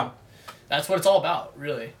schools. Yeah. That's what it's all about,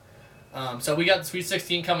 really. So we got the Sweet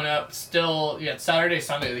 16 coming up. Still, you got Saturday,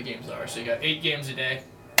 Sunday the games are. So you got 8 games a day.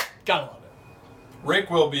 Gotta love it. Rick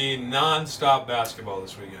will be non-stop basketball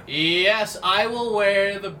this weekend. Yes, I will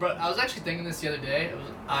wear the... I was actually thinking this the other day.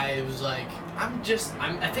 I was like, I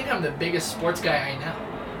think I'm the biggest sports guy I know.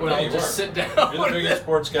 When I'll just sit down. You're the biggest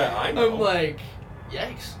sports guy I know. I'm like,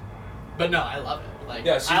 yikes. But no, I love it. Like,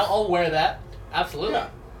 yeah, I'll wear that. Absolutely. Yeah.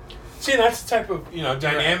 See, that's the type of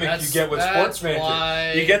dynamic you get with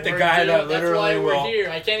sportsmanship. You get the guy that literally that's why we're here.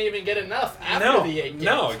 I can't even get enough after the 8 games.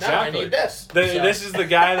 No, exactly. I need this. This is the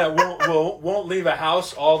guy that won't leave a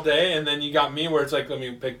house all day, and then you got me where it's like, let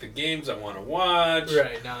me pick the games I want to watch.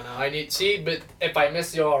 Right. No. I need but if I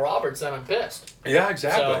miss the Oral Roberts, then I'm pissed. Yeah,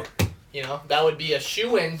 exactly. So, that would be a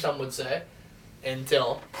shoe-in, some would say,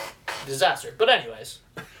 until disaster. But anyways.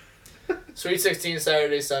 Sweet 16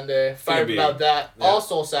 Saturday, Sunday. Fired about that. Yeah.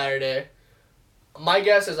 Also Saturday. My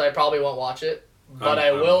guess is I probably won't watch it, but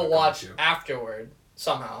I will watch afterward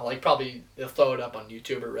somehow. Like probably they'll throw it up on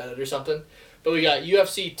YouTube or Reddit or something. But we got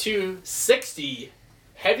UFC 260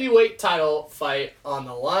 heavyweight title fight on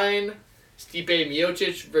the line. Stipe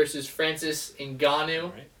Miocic versus Francis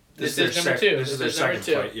Ngannou. Right. This is number 2. This is their second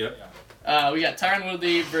fight. Yep. We got Tyron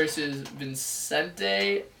Woodley versus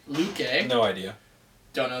Vicente Luque. No idea.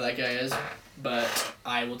 Don't know who that guy is, but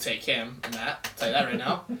I will take him in that. I'll tell you that right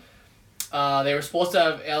now. They were supposed to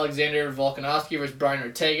have Alexander Volkanovski versus Brian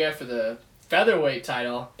Ortega for the featherweight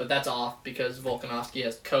title, but that's off because Volkanovski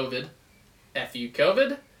has COVID. F you,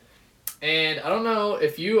 COVID. And I don't know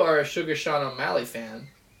if you are a Sugar Sean O'Malley fan.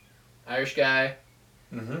 Irish guy.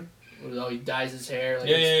 Mm-hmm. He dyes his hair like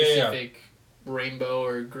a specific rainbow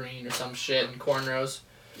or green or some shit and cornrows.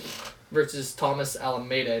 Versus Thomas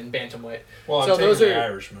Alameda in bantamweight. Well, I'm taking the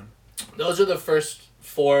Irishman. Those are the first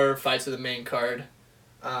 4 fights of the main card.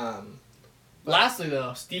 Lastly,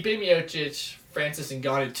 though, Stipe Miocic, Francis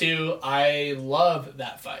Ngannou 2. I love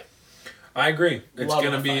that fight. I agree. It's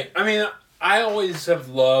going to be... I mean, I always have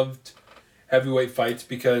loved heavyweight fights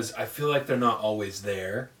because I feel like they're not always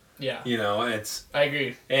there. Yeah. I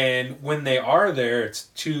agree. And when they are there, it's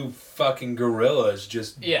 2 fucking gorillas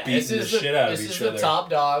just beating the shit out of each other. This is the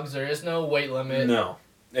top dogs. There is no weight limit. No.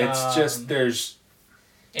 It's just, there's...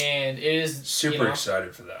 And it is... Super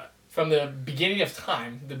excited for that. From the beginning of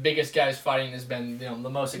time, the biggest guys fighting has been the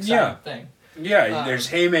most exciting thing. Yeah, there's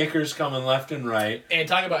haymakers coming left and right. And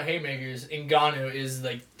talking about haymakers, Ngannou is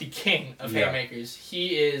like the king of haymakers.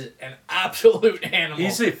 He is an absolute animal.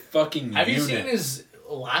 He's a fucking unit. Have you seen his...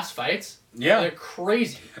 last fights? Yeah. They're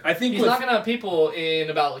crazy. I think he's knocking out people in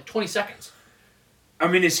about 20 seconds. I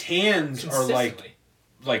mean, his hands are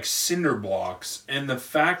like cinder blocks, and the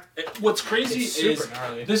fact what's crazy is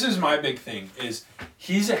gnarly. This is my big thing is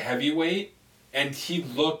he's a heavyweight and he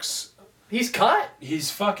looks he's cut. He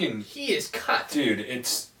is cut. Dude,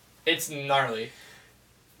 it's gnarly.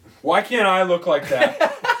 Why can't I look like that?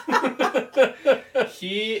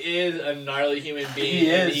 He is a gnarly human being. He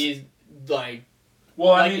is. And he's like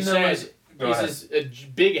he's a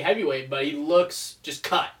big heavyweight, but he looks just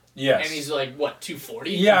cut. Yes. And he's like, what,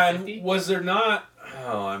 240? Yeah, 250? And was there not...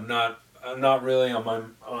 Oh, I'm not really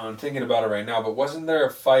I'm thinking about it right now, but wasn't there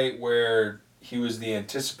a fight where he was the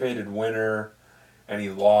anticipated winner and he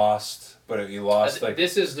lost, but he lost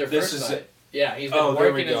This is their first fight. Yeah, he's been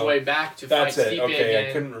working his way back to fight Stipe again. Okay,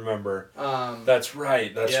 I couldn't remember. That's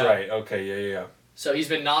right. Right. Okay, yeah. So he's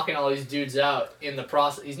been knocking all these dudes out in the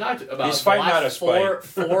process. He's knocked about fighting out of spite.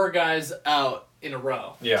 four guys out in a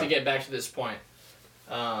row to get back to this point.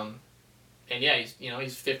 And yeah, he's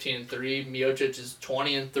 15-3. Miocic is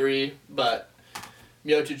 20-3, but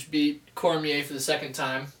Miocic beat Cormier for the second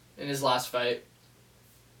time in his last fight.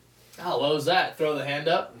 Oh, what was that? Throw the hand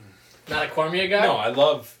up? Not a Cormier guy? No, I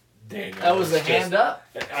love Daniel. That was the hand up.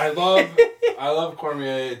 I love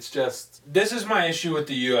Cormier. It's just this is my issue with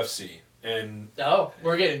the UFC, and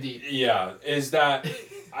we're getting deep. Yeah, is that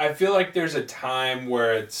I feel like there's a time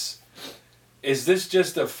where is this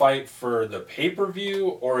just a fight for the pay-per-view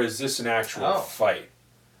or is this an actual fight?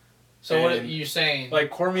 So what are you saying? Like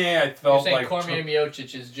Cormier, I felt like Cormier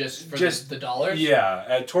Miocic is just for the dollars.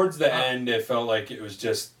 Yeah, towards the end, it felt like it was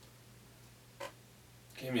just.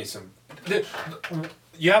 Give me some.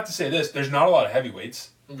 You have to say this. There's not a lot of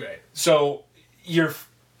heavyweights. Right. So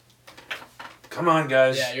come on,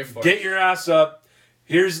 guys. Yeah, you're forced. Get your ass up.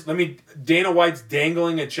 Dana White's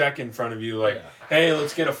dangling a check in front of you, like, hey,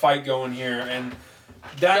 let's get a fight going here, and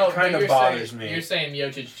that kind of bothers me. You're saying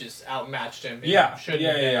Miocic just outmatched him.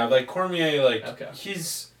 Yeah. Like Cormier,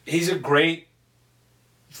 he's a great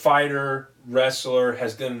fighter, wrestler,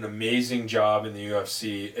 has done an amazing job in the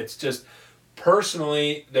UFC. It's just.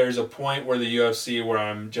 Personally, there's a point where the UFC where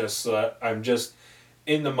I'm just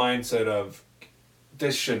in the mindset of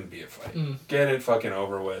this shouldn't be a fight. Get it fucking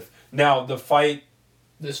over with. Now this fight,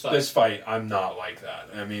 I'm not like that.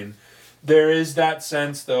 I mean, there is that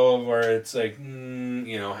sense though of where it's like,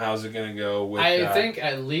 how's it gonna go with that? I think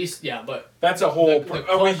at least but that's a whole.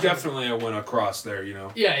 We definitely went across there,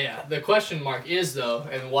 Yeah. The question mark is though,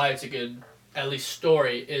 and why it's a good at least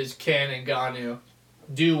story is can Ngannou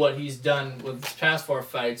do what he's done with his past 4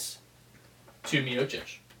 fights to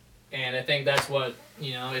Miocic. And I think that's what,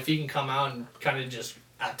 if he can come out and kind of just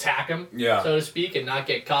attack him, so to speak, and not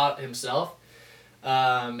get caught himself,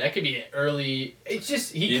 that could be early. It's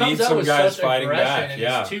just, he comes out with such aggression,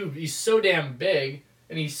 and he's so damn big,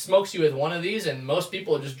 and he smokes you with one of these, and most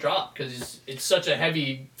people just drop, because it's such a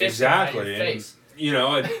heavy fist in your face.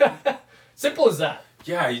 Simple as that.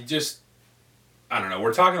 Yeah, I don't know,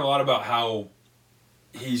 we're talking a lot about how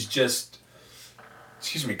he's just,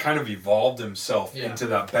 kind of evolved himself into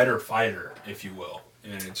that better fighter, if you will.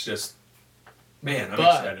 And it's just, man, I'm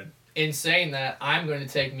excited. In saying that, I'm going to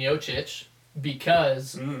take Miocic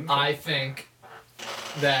because I think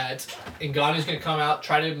that Ngannou's going to come out,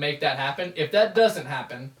 try to make that happen. If that doesn't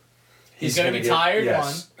happen, he's going to be tired,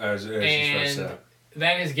 and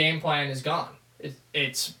then his game plan is gone.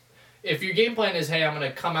 If your game plan is, hey, I'm going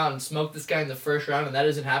to come out and smoke this guy in the first round and that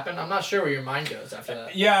doesn't happen, I'm not sure where your mind goes after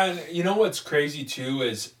that. Yeah, and you know what's crazy too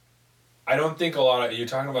is I don't think you're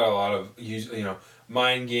talking about a lot of,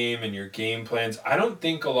 mind game and your game plans. I don't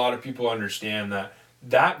think a lot of people understand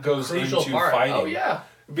that goes Crucial into part. fighting. Oh, yeah.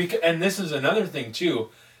 And this is another thing too.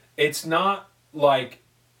 It's not like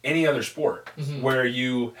any other sport where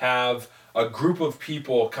you have a group of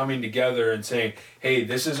people coming together and saying, hey,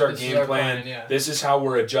 this is our game plan. This is how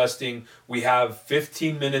we're adjusting. We have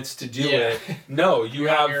 15 minutes to do it. No, you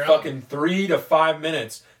have fucking 3 to 5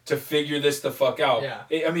 minutes to figure this the fuck out. Yeah.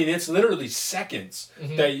 I mean, it's literally seconds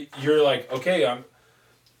that you're like, okay,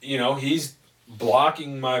 he's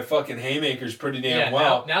blocking my fucking haymakers pretty damn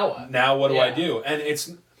well. Now what? Now what do I do?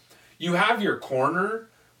 And you have your corner,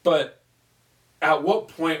 but at what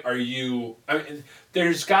point are you? I mean,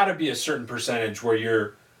 there's got to be a certain percentage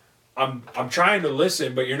where I'm trying to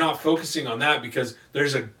listen, but you're not focusing on that because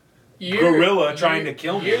there's a gorilla trying to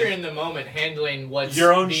kill me. You're in the moment handling what's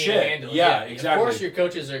your own being shit. handled. Yeah, exactly. Of course, your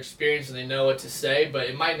coaches are experienced and they know what to say, but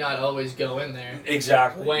it might not always go in there.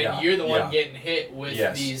 Exactly. When you're the one getting hit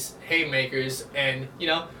with these haymakers, and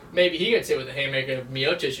maybe he gets hit with a haymaker of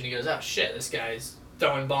Miocic, and he goes, "Oh shit, this guy's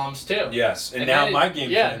throwing bombs too." Yes, and now my game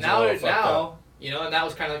plan's now up. and that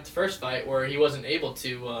was kind of like the first fight where he wasn't able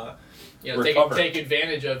to, take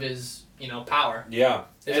advantage of his, power. Yeah,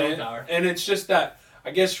 his own power. And it's just that,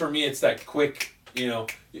 I guess for me, it's that quick, and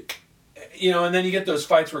then you get those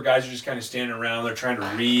fights where guys are just kind of standing around, they're trying to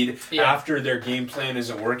read after their game plan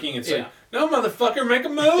isn't working. It's like, no, motherfucker, make a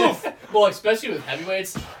move. Well, especially with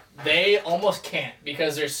heavyweights, they almost can't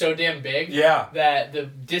because they're so damn big that the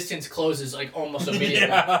distance closes like almost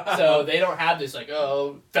immediately. So they don't have this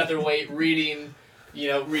featherweight reading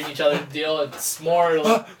each other's deal. It's more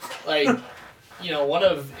like one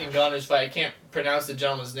of Ngannou's fight, I can't pronounce the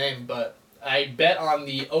gentleman's name, but I bet on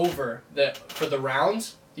the over that for the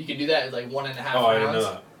rounds. You can do that at like 1.5 rounds. I didn't know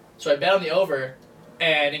that. So I bet on the over,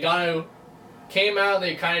 and Ngannou came out.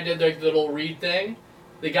 They kind of did their little read thing.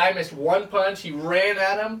 The guy missed one punch. He ran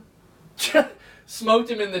at him, smoked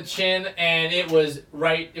him in the chin, and it was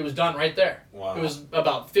done right there. Wow. It was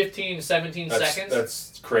about 15, 17 seconds.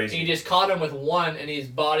 That's crazy. And he just caught him with one, and his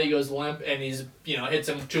body goes limp, and he's, hits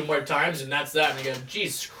him 2 more times, and that's that. And I go,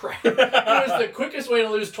 Jesus Christ. It was the quickest way to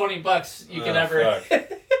lose $20 you could ever.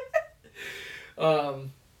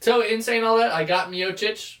 So, in saying all that, I got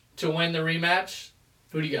Miocic to win the rematch.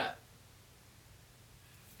 Who do you got?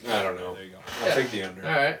 I don't know. There you go. I'll take the under.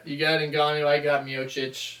 All right. You got Ngannou. I got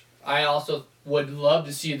Miocic. I also would love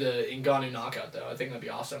to see the Ngannou knockout, though. I think that'd be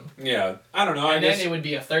awesome. Yeah. I don't know. And then it would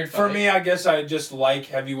be a third fight. For me, I guess I just like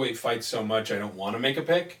heavyweight fights so much I don't want to make a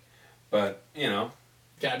pick. But,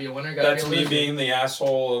 Gotta be a winner. That's me being the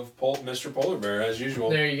asshole of Mr. Polar Bear, as usual.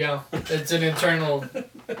 There you go. It's an internal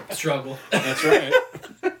struggle. That's right.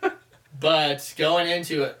 But going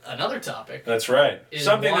into another topic. That's right.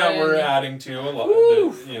 Something that we're adding to a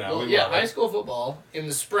lot. High school football in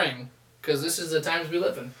the spring, because this is the times we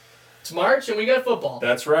live in. It's March and we got football.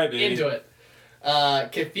 That's right, baby. Into it.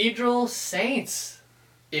 Cathedral Saints.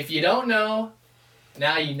 If you don't know,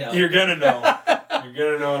 now you know. You're gonna know. You're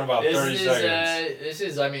gonna know in about 30 seconds. This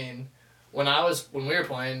is, when we were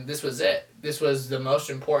playing, this was it. This was the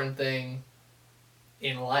most important thing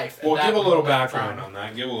in life. Well, give a little background on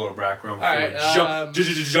that. Give a little background. All right.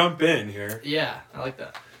 Jump in here. Yeah, I like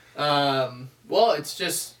that. Well, it's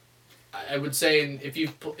just, I would say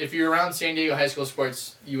if you're around San Diego high school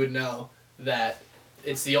sports, you would know that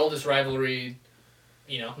it's the oldest rivalry,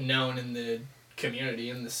 known in the community,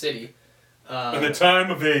 in the city. In the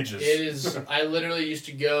time of ages. It is. I literally used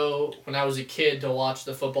to go when I was a kid to watch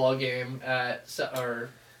the football game at or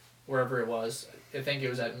wherever it was. I think it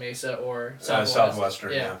was at Mesa or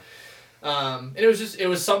Southwestern. Yeah. And it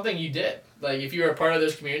was something you did. Like if you were a part of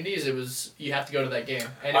those communities, you have to go to that game,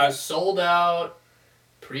 and it was sold out,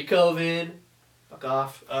 pre-COVID. Fuck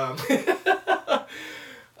off.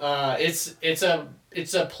 It's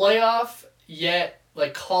a playoff yet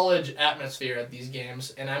like college atmosphere at these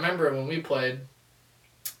games, and I remember when we played,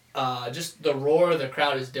 just the roar of the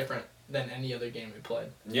crowd is different than any other game we played.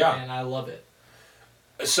 Yeah. And I love it.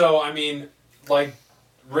 So, like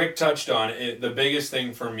Rick touched on, the biggest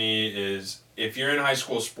thing for me is if you're in high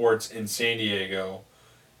school sports in San Diego,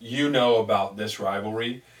 you know about this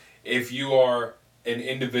rivalry. If you are an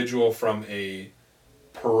individual from a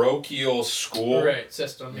parochial school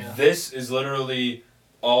system, this is literally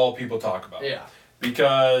all people talk about. Yeah.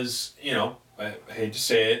 Because, I hate to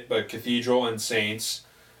say it, but Cathedral and Saints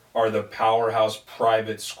are the powerhouse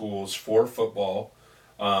private schools for football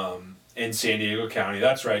in San Diego County.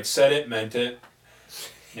 That's right. Said it, meant it.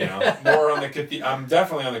 More on the I'm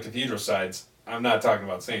definitely on the Cathedral sides. I'm not talking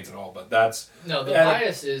about Saints at all, but that's... No, the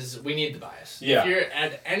bias is... We need the bias. Yeah. If you're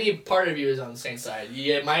at any part of you is on the Saints side,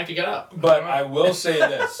 you might have to get up. But I will say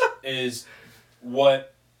this, is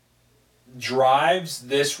what drives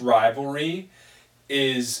this rivalry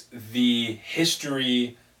is the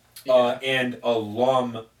history and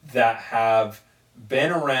alum that have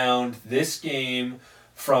been around this game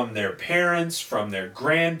from their parents, from their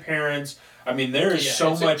grandparents. There is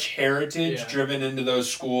so much heritage driven into those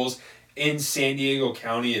schools in San Diego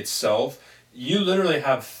County itself. You literally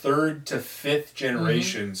have third to fifth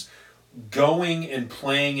generations going and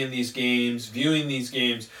playing in these games, viewing these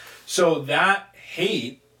games. So that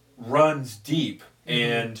hate runs deep.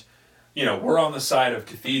 And, we're on the side of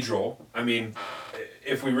Cathedral.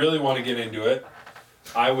 If we really want to get into it,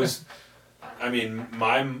 my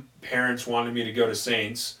parents wanted me to go to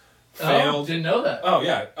Saints. Failed. Didn't know that. Oh,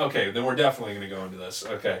 yeah. Okay, then we're definitely going to go into this.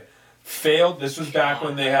 Okay. Failed. This was back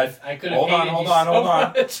when they had... I could have Hold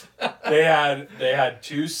on. They had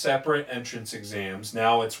 2 separate entrance exams.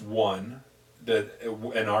 Now it's one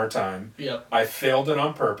in our time. Yep. I failed it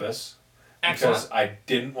on purpose. Excellent. Because I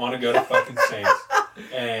didn't want to go to fucking Saints.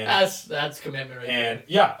 And that's commitment right there. And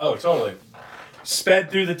yeah, totally. Sped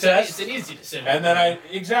through the test. It's an easy decision. And then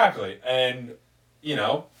exactly. And,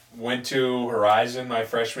 went to Horizon my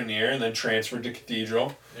freshman year and then transferred to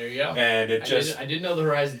Cathedral. There you go. And I didn't know the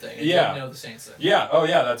Horizon thing. I didn't know the Saints thing. Yeah. Oh,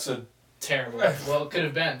 yeah. That's a... Terrible. Well, it could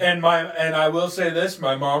have been. And I will say this,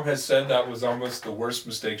 my mom has said that was almost the worst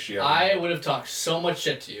mistake she ever made. I would have talked so much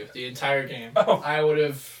shit to you the entire game. Oh. I would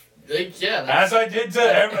have... As I did to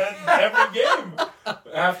every game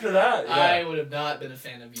after that. Yeah. I would have not been a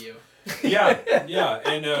fan of you. Yeah.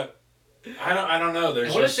 And I don't know.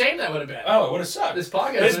 What a shame that would have been. Oh, it would have sucked. This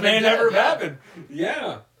podcast. This may never have happened.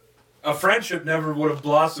 Yeah. A friendship never would have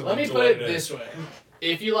blossomed. Let me put it this way: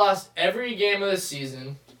 if you lost every game of the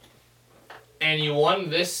season, and you won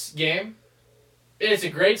this game, it's a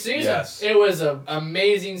great season. Yes. It was an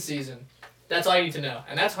amazing season. That's all you need to know,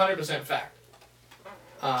 and that's 100% fact.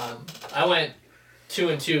 I went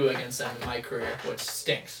 2-2 against them in my career, which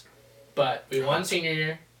stinks. But we won senior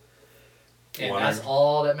year, and that's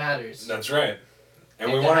all that matters. That's right.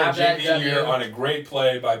 And we won our JV year on a great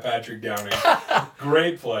play by Patrick Downing.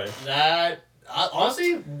 Great play. That,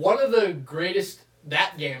 honestly, one of the greatest,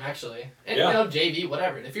 that game, actually. And, JV,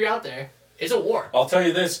 whatever. If you're out there, it's a war. I'll tell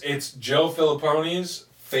you this. It's Joe Filipponi's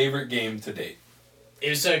favorite game to date.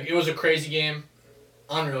 It was a crazy game.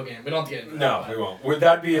 Unreal game. We don't have to get into that. No, we won't. Would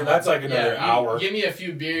that be, that's like another hour. Give me a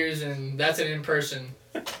few beers, and that's an in-person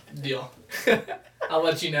deal. I'll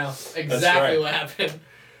let you know exactly what happened.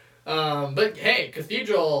 But hey,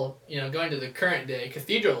 Cathedral, going to the current day,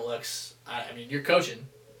 Cathedral looks, I mean, you're coaching.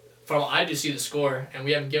 I just see the score, and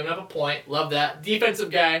we haven't given up a point. Love that.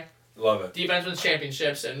 Defensive guy. Love it. Defense wins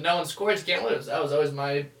championships, and no one scores, can't lose. That was always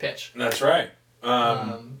my pitch. That's right.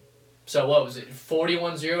 So what was it,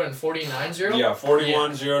 41-0 and 49-0? Yeah,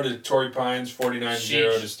 41-0 to Torrey Pines,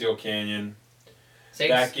 49-0 to Steel Canyon.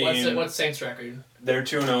 Saints, that game, what's Saints' record? They're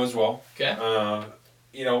 2-0 as well. Okay.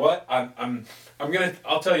 You know what?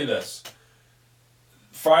 I'll tell you this.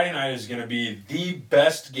 Friday night is gonna be the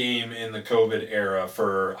best game in the COVID era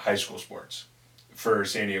for high school sports for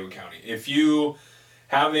San Diego County. If you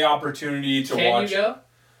have the opportunity to watch, can you go?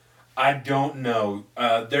 I don't know.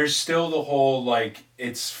 There's still the whole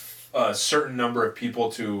it's a certain number of people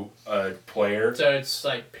to a player. So it's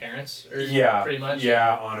like parents, pretty much.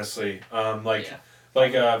 Yeah, honestly, a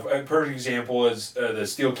perfect example is the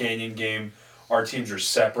Steel Canyon game. Our teams are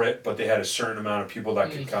separate, but they had a certain amount of people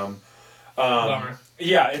that could come. Bummer.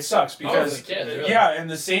 Yeah, it sucks because for the kids, really. And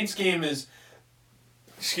the Saints game is.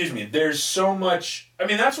 Excuse me. There's so much. I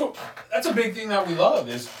mean, that's a big thing that we love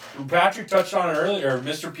is Patrick touched on it earlier.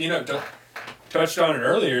 Mr. Peanut touched on it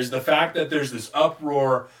earlier. Is the fact that there's this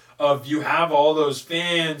uproar of you have all those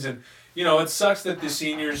fans and it sucks that the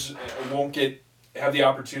seniors won't have the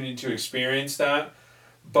opportunity to experience that,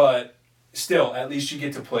 but still, at least you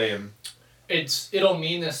get to play them. It'll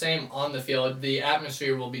mean the same on the field. The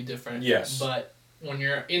atmosphere will be different. Yes. But when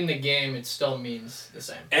you're in the game, it still means the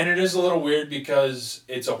same. And it is a little weird because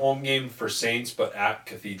it's a home game for Saints, but at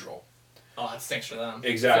Cathedral. Oh, that's thanks for them.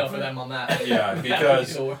 Exactly. Feel for them on that. Yeah,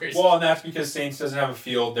 because and that's because Saints doesn't have a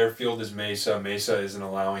field. Their field is Mesa. Mesa isn't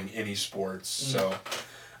allowing any sports. So,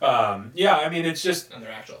 I mean, it's just on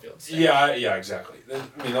their actual field. Yeah, exactly.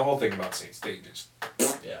 I mean, the whole thing about Saints, they just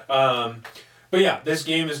But yeah, this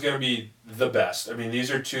game is going to be the best. I mean, these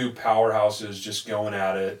are two powerhouses just going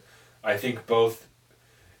at it. I think both,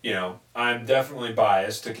 I'm definitely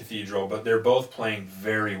biased to Cathedral, but they're both playing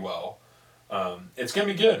very well. It's going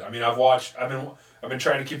to be good. I mean, I've been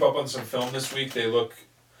trying to keep up on some film this week.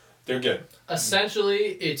 They're good. Essentially,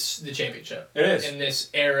 it's the championship. It is. In this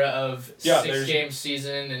era of 6-game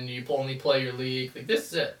season and you only play your league.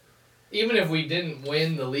 This is it. Even if we didn't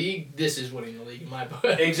win the league, this is winning the league in my book.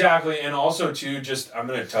 Exactly. And also, too, I'm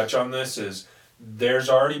going to touch on this, is there's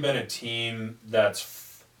already been a team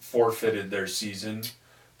that's forfeited their season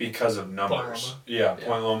because of numbers. Point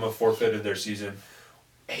Loma forfeited their season.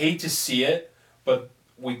 Hate to see it, but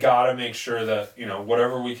we got to make sure that,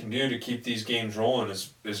 whatever we can do to keep these games rolling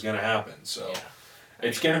is going to happen. So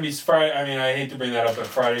it's going to be Friday. I mean, I hate to bring that up, but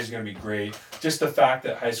Friday's going to be great. Just the fact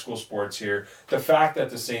that high school sports here, the fact that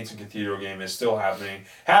the Saints and Cathedral game is still happening,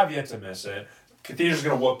 have yet to miss it. Cathedral's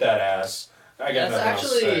going to whoop that ass. I got nothing else to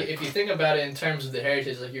say. If you think about it in terms of the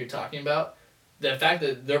heritage like you were talking about, the fact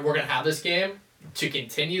that we're going to have this game, to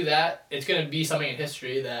continue that, it's going to be something in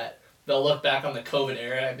history that they'll look back on the COVID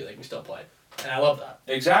era and be like, we still played. And I love that.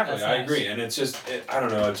 Exactly, I agree. And it's just, I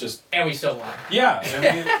don't know, it's just... And we still won. Yeah,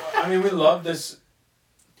 I mean, we love this...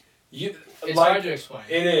 It's hard to explain.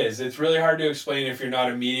 It is. It's really hard to explain if you're not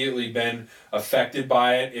immediately been affected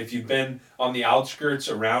by it. If you've been on the outskirts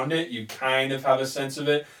around it, you kind of have a sense of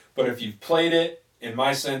it. But if you've played it, in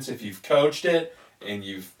my sense, if you've coached it, and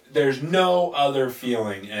there's no other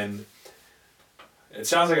feeling. And it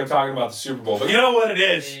sounds like I'm talking about the Super Bowl, but you know what it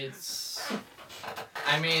is.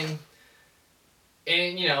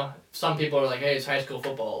 And some people are like, hey, it's high school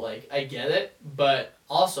football. Like, I get it, but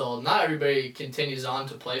also not everybody continues on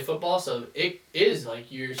to play football, so it is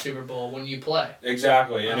like your Super Bowl when you play.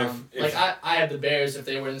 Exactly. And if I had the Bears, if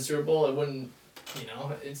they were in the Super Bowl, it wouldn't,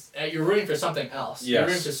 it's you're rooting for something else. Yes. You're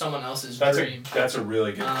rooting for someone else's dream. That's a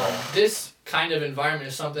really good call. This kind of environment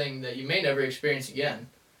is something that you may never experience again.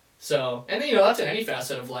 So, and then, that's in any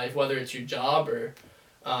facet of life, whether it's your job or,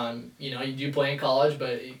 you do play in college,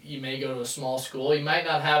 but you may go to a small school. You might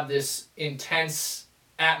not have this intense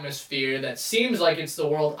atmosphere that seems like it's the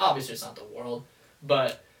world. Obviously, it's not the world,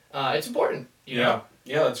 but it's important. Yeah,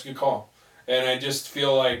 that's a good call. And I just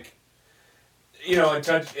feel like,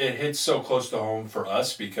 it hits so close to home for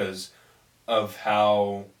us because of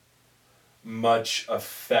how much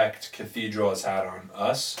effect Cathedral has had on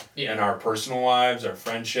us and our personal lives, our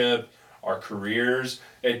friendship, our careers.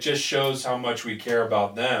 It just shows how much we care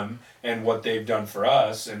about them and what they've done for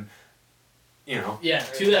us. And, you know. Yeah,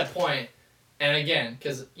 to that point, and again,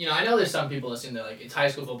 because, you know, I know there's some people listening that, like, it's high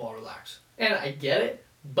school football, relax. And I get it,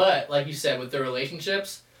 but, like you said, with the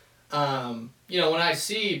relationships, you know, when I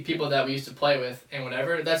see people that we used to play with and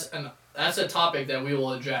whatever, that's a topic that we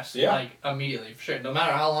will address, like, immediately, for sure. No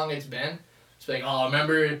matter how long it's been, it's like, oh,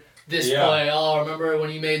 remember this play, oh, remember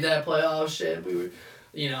when you made that play, oh, shit, we were...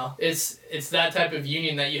 You know, it's that type of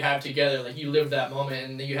union that you have together. Like, you live that moment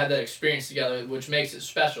and you had that experience together, which makes it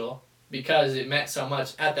special because it meant so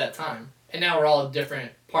much at that time. And now we're all in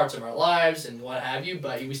different parts of our lives and what have you,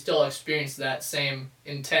 but we still experience that same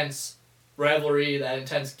intense rivalry, that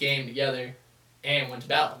intense game together, and went to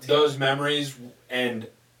battle. Those memories and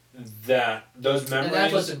those memories... And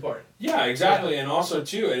that's what's important. Yeah, exactly. Yeah. And also,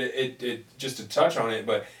 too, it just to touch on it,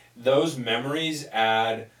 but those memories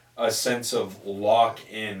add a sense of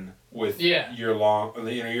lock-in with your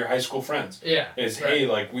high school friends. Yeah. Hey,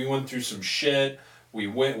 like, we went through some shit,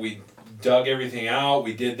 we dug everything out,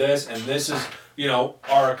 we did this, and this is, you know,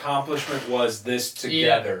 our accomplishment was this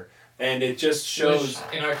together. Yeah. And it just shows...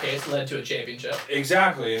 Which, in our case, led to a championship.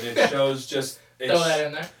 Exactly, and it shows just... Throw that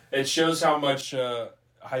in there. It shows how much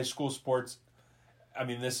high school sports... I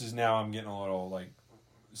mean, this is now, I'm getting a little, like,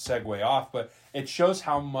 segue off, but it shows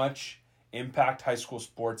how much impact high school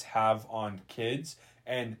sports have on kids,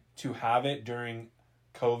 and to have it during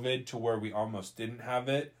COVID to where we almost didn't have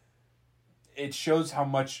it, it shows how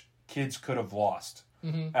much kids could have lost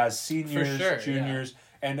as seniors, juniors,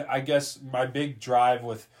 and I guess my big drive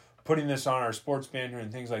with putting this on our sports banter and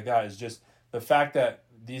things like that is just the fact that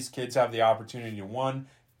these kids have the opportunity to, one,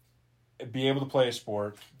 be able to play a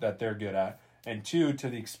sport that they're good at, and two,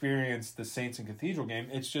 to experience the Saints and Cathedral game.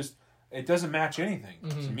 It's just, it doesn't match anything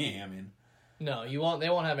to me. I mean, no, you won't. They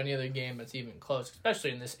won't have any other game that's even close,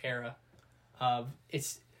 especially in this era.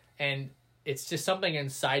 It's just something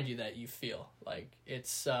inside you that you feel like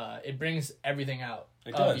it brings everything out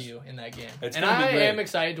of you in that game. And I am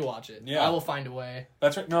excited to watch it. Yeah. I will find a way.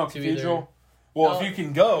 That's right. No, Cathedral. If you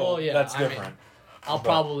can go, that's different. I mean, I'll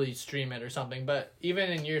probably stream it or something. But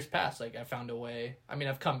even in years past, like, I found a way. I mean,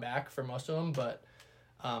 I've come back for most of them, but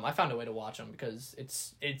I found a way to watch them because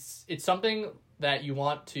it's something that you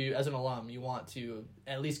want to, as an alum, you want to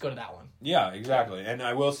at least go to that one. Yeah, exactly. And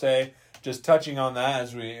I will say, just touching on that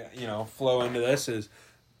as we, flow into this, is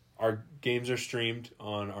our games are streamed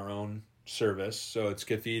on our own service. So it's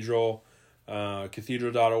Cathedral,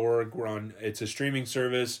 cathedral.org. It's a streaming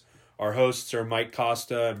service. Our hosts are Mike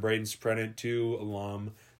Costa and Braden Sprennett, 2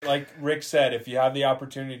 alum. Like Rick said, if you have the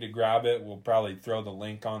opportunity to grab it, we'll probably throw the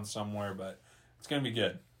link on somewhere, but it's going to be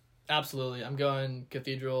good. Absolutely. I'm going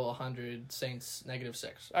Cathedral 100, Saints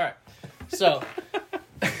 -6. All right. So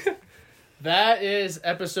that is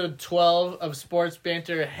episode 12 of Sports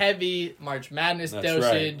Banter, heavy March Madness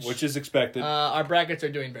dosage. Right, which is expected. Our brackets are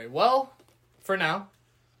doing very well for now.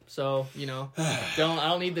 So, I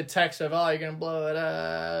don't need the text of, oh, you're going to blow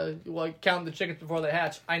it. Count the chickens before they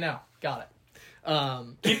hatch. I know. Got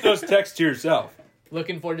it. Keep those texts to yourself.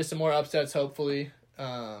 Looking forward to some more upsets, hopefully.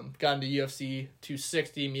 Got into UFC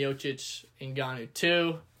 260, Miocic, Ngannou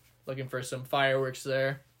 2. Looking for some fireworks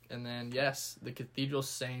there. And then, yes, the Cathedral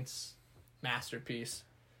Saints masterpiece.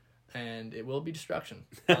 And it will be destruction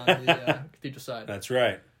on the Cathedral side. That's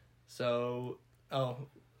right. So,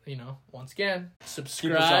 once again,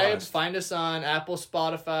 subscribe. Find us on Apple,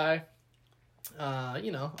 Spotify,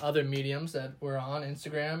 other mediums that we're on,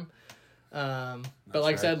 Instagram. But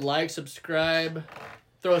like I said, subscribe,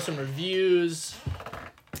 throw some reviews,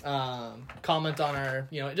 comment on our,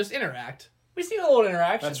 just interact. We see a little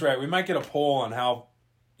interaction. That's right. We might get a poll on how,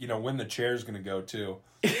 when the chair's going to go, too.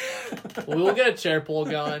 Well, we will get a chair poll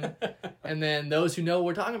going, and then those who know what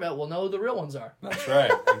we're talking about will know who the real ones are. That's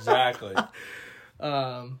right. Exactly.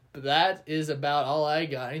 But that is about all I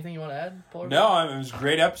got. Anything you want to add, Paul? No, it was a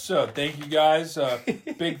great episode. Thank you, guys.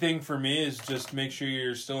 Big thing for me is just make sure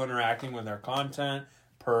you're still interacting with our content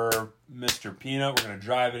per Mr. Peanut. We're going to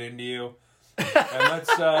drive it into you. And let's,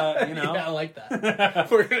 Yeah, I like that.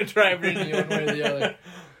 We're going to drive it into you one way or the other.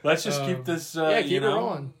 Let's just keep this, keep it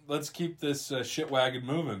rolling. Let's keep this shit wagon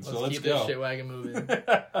moving. Let's keep this shit wagon moving.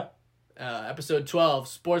 Episode 12,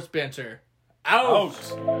 Sports Banter. Out.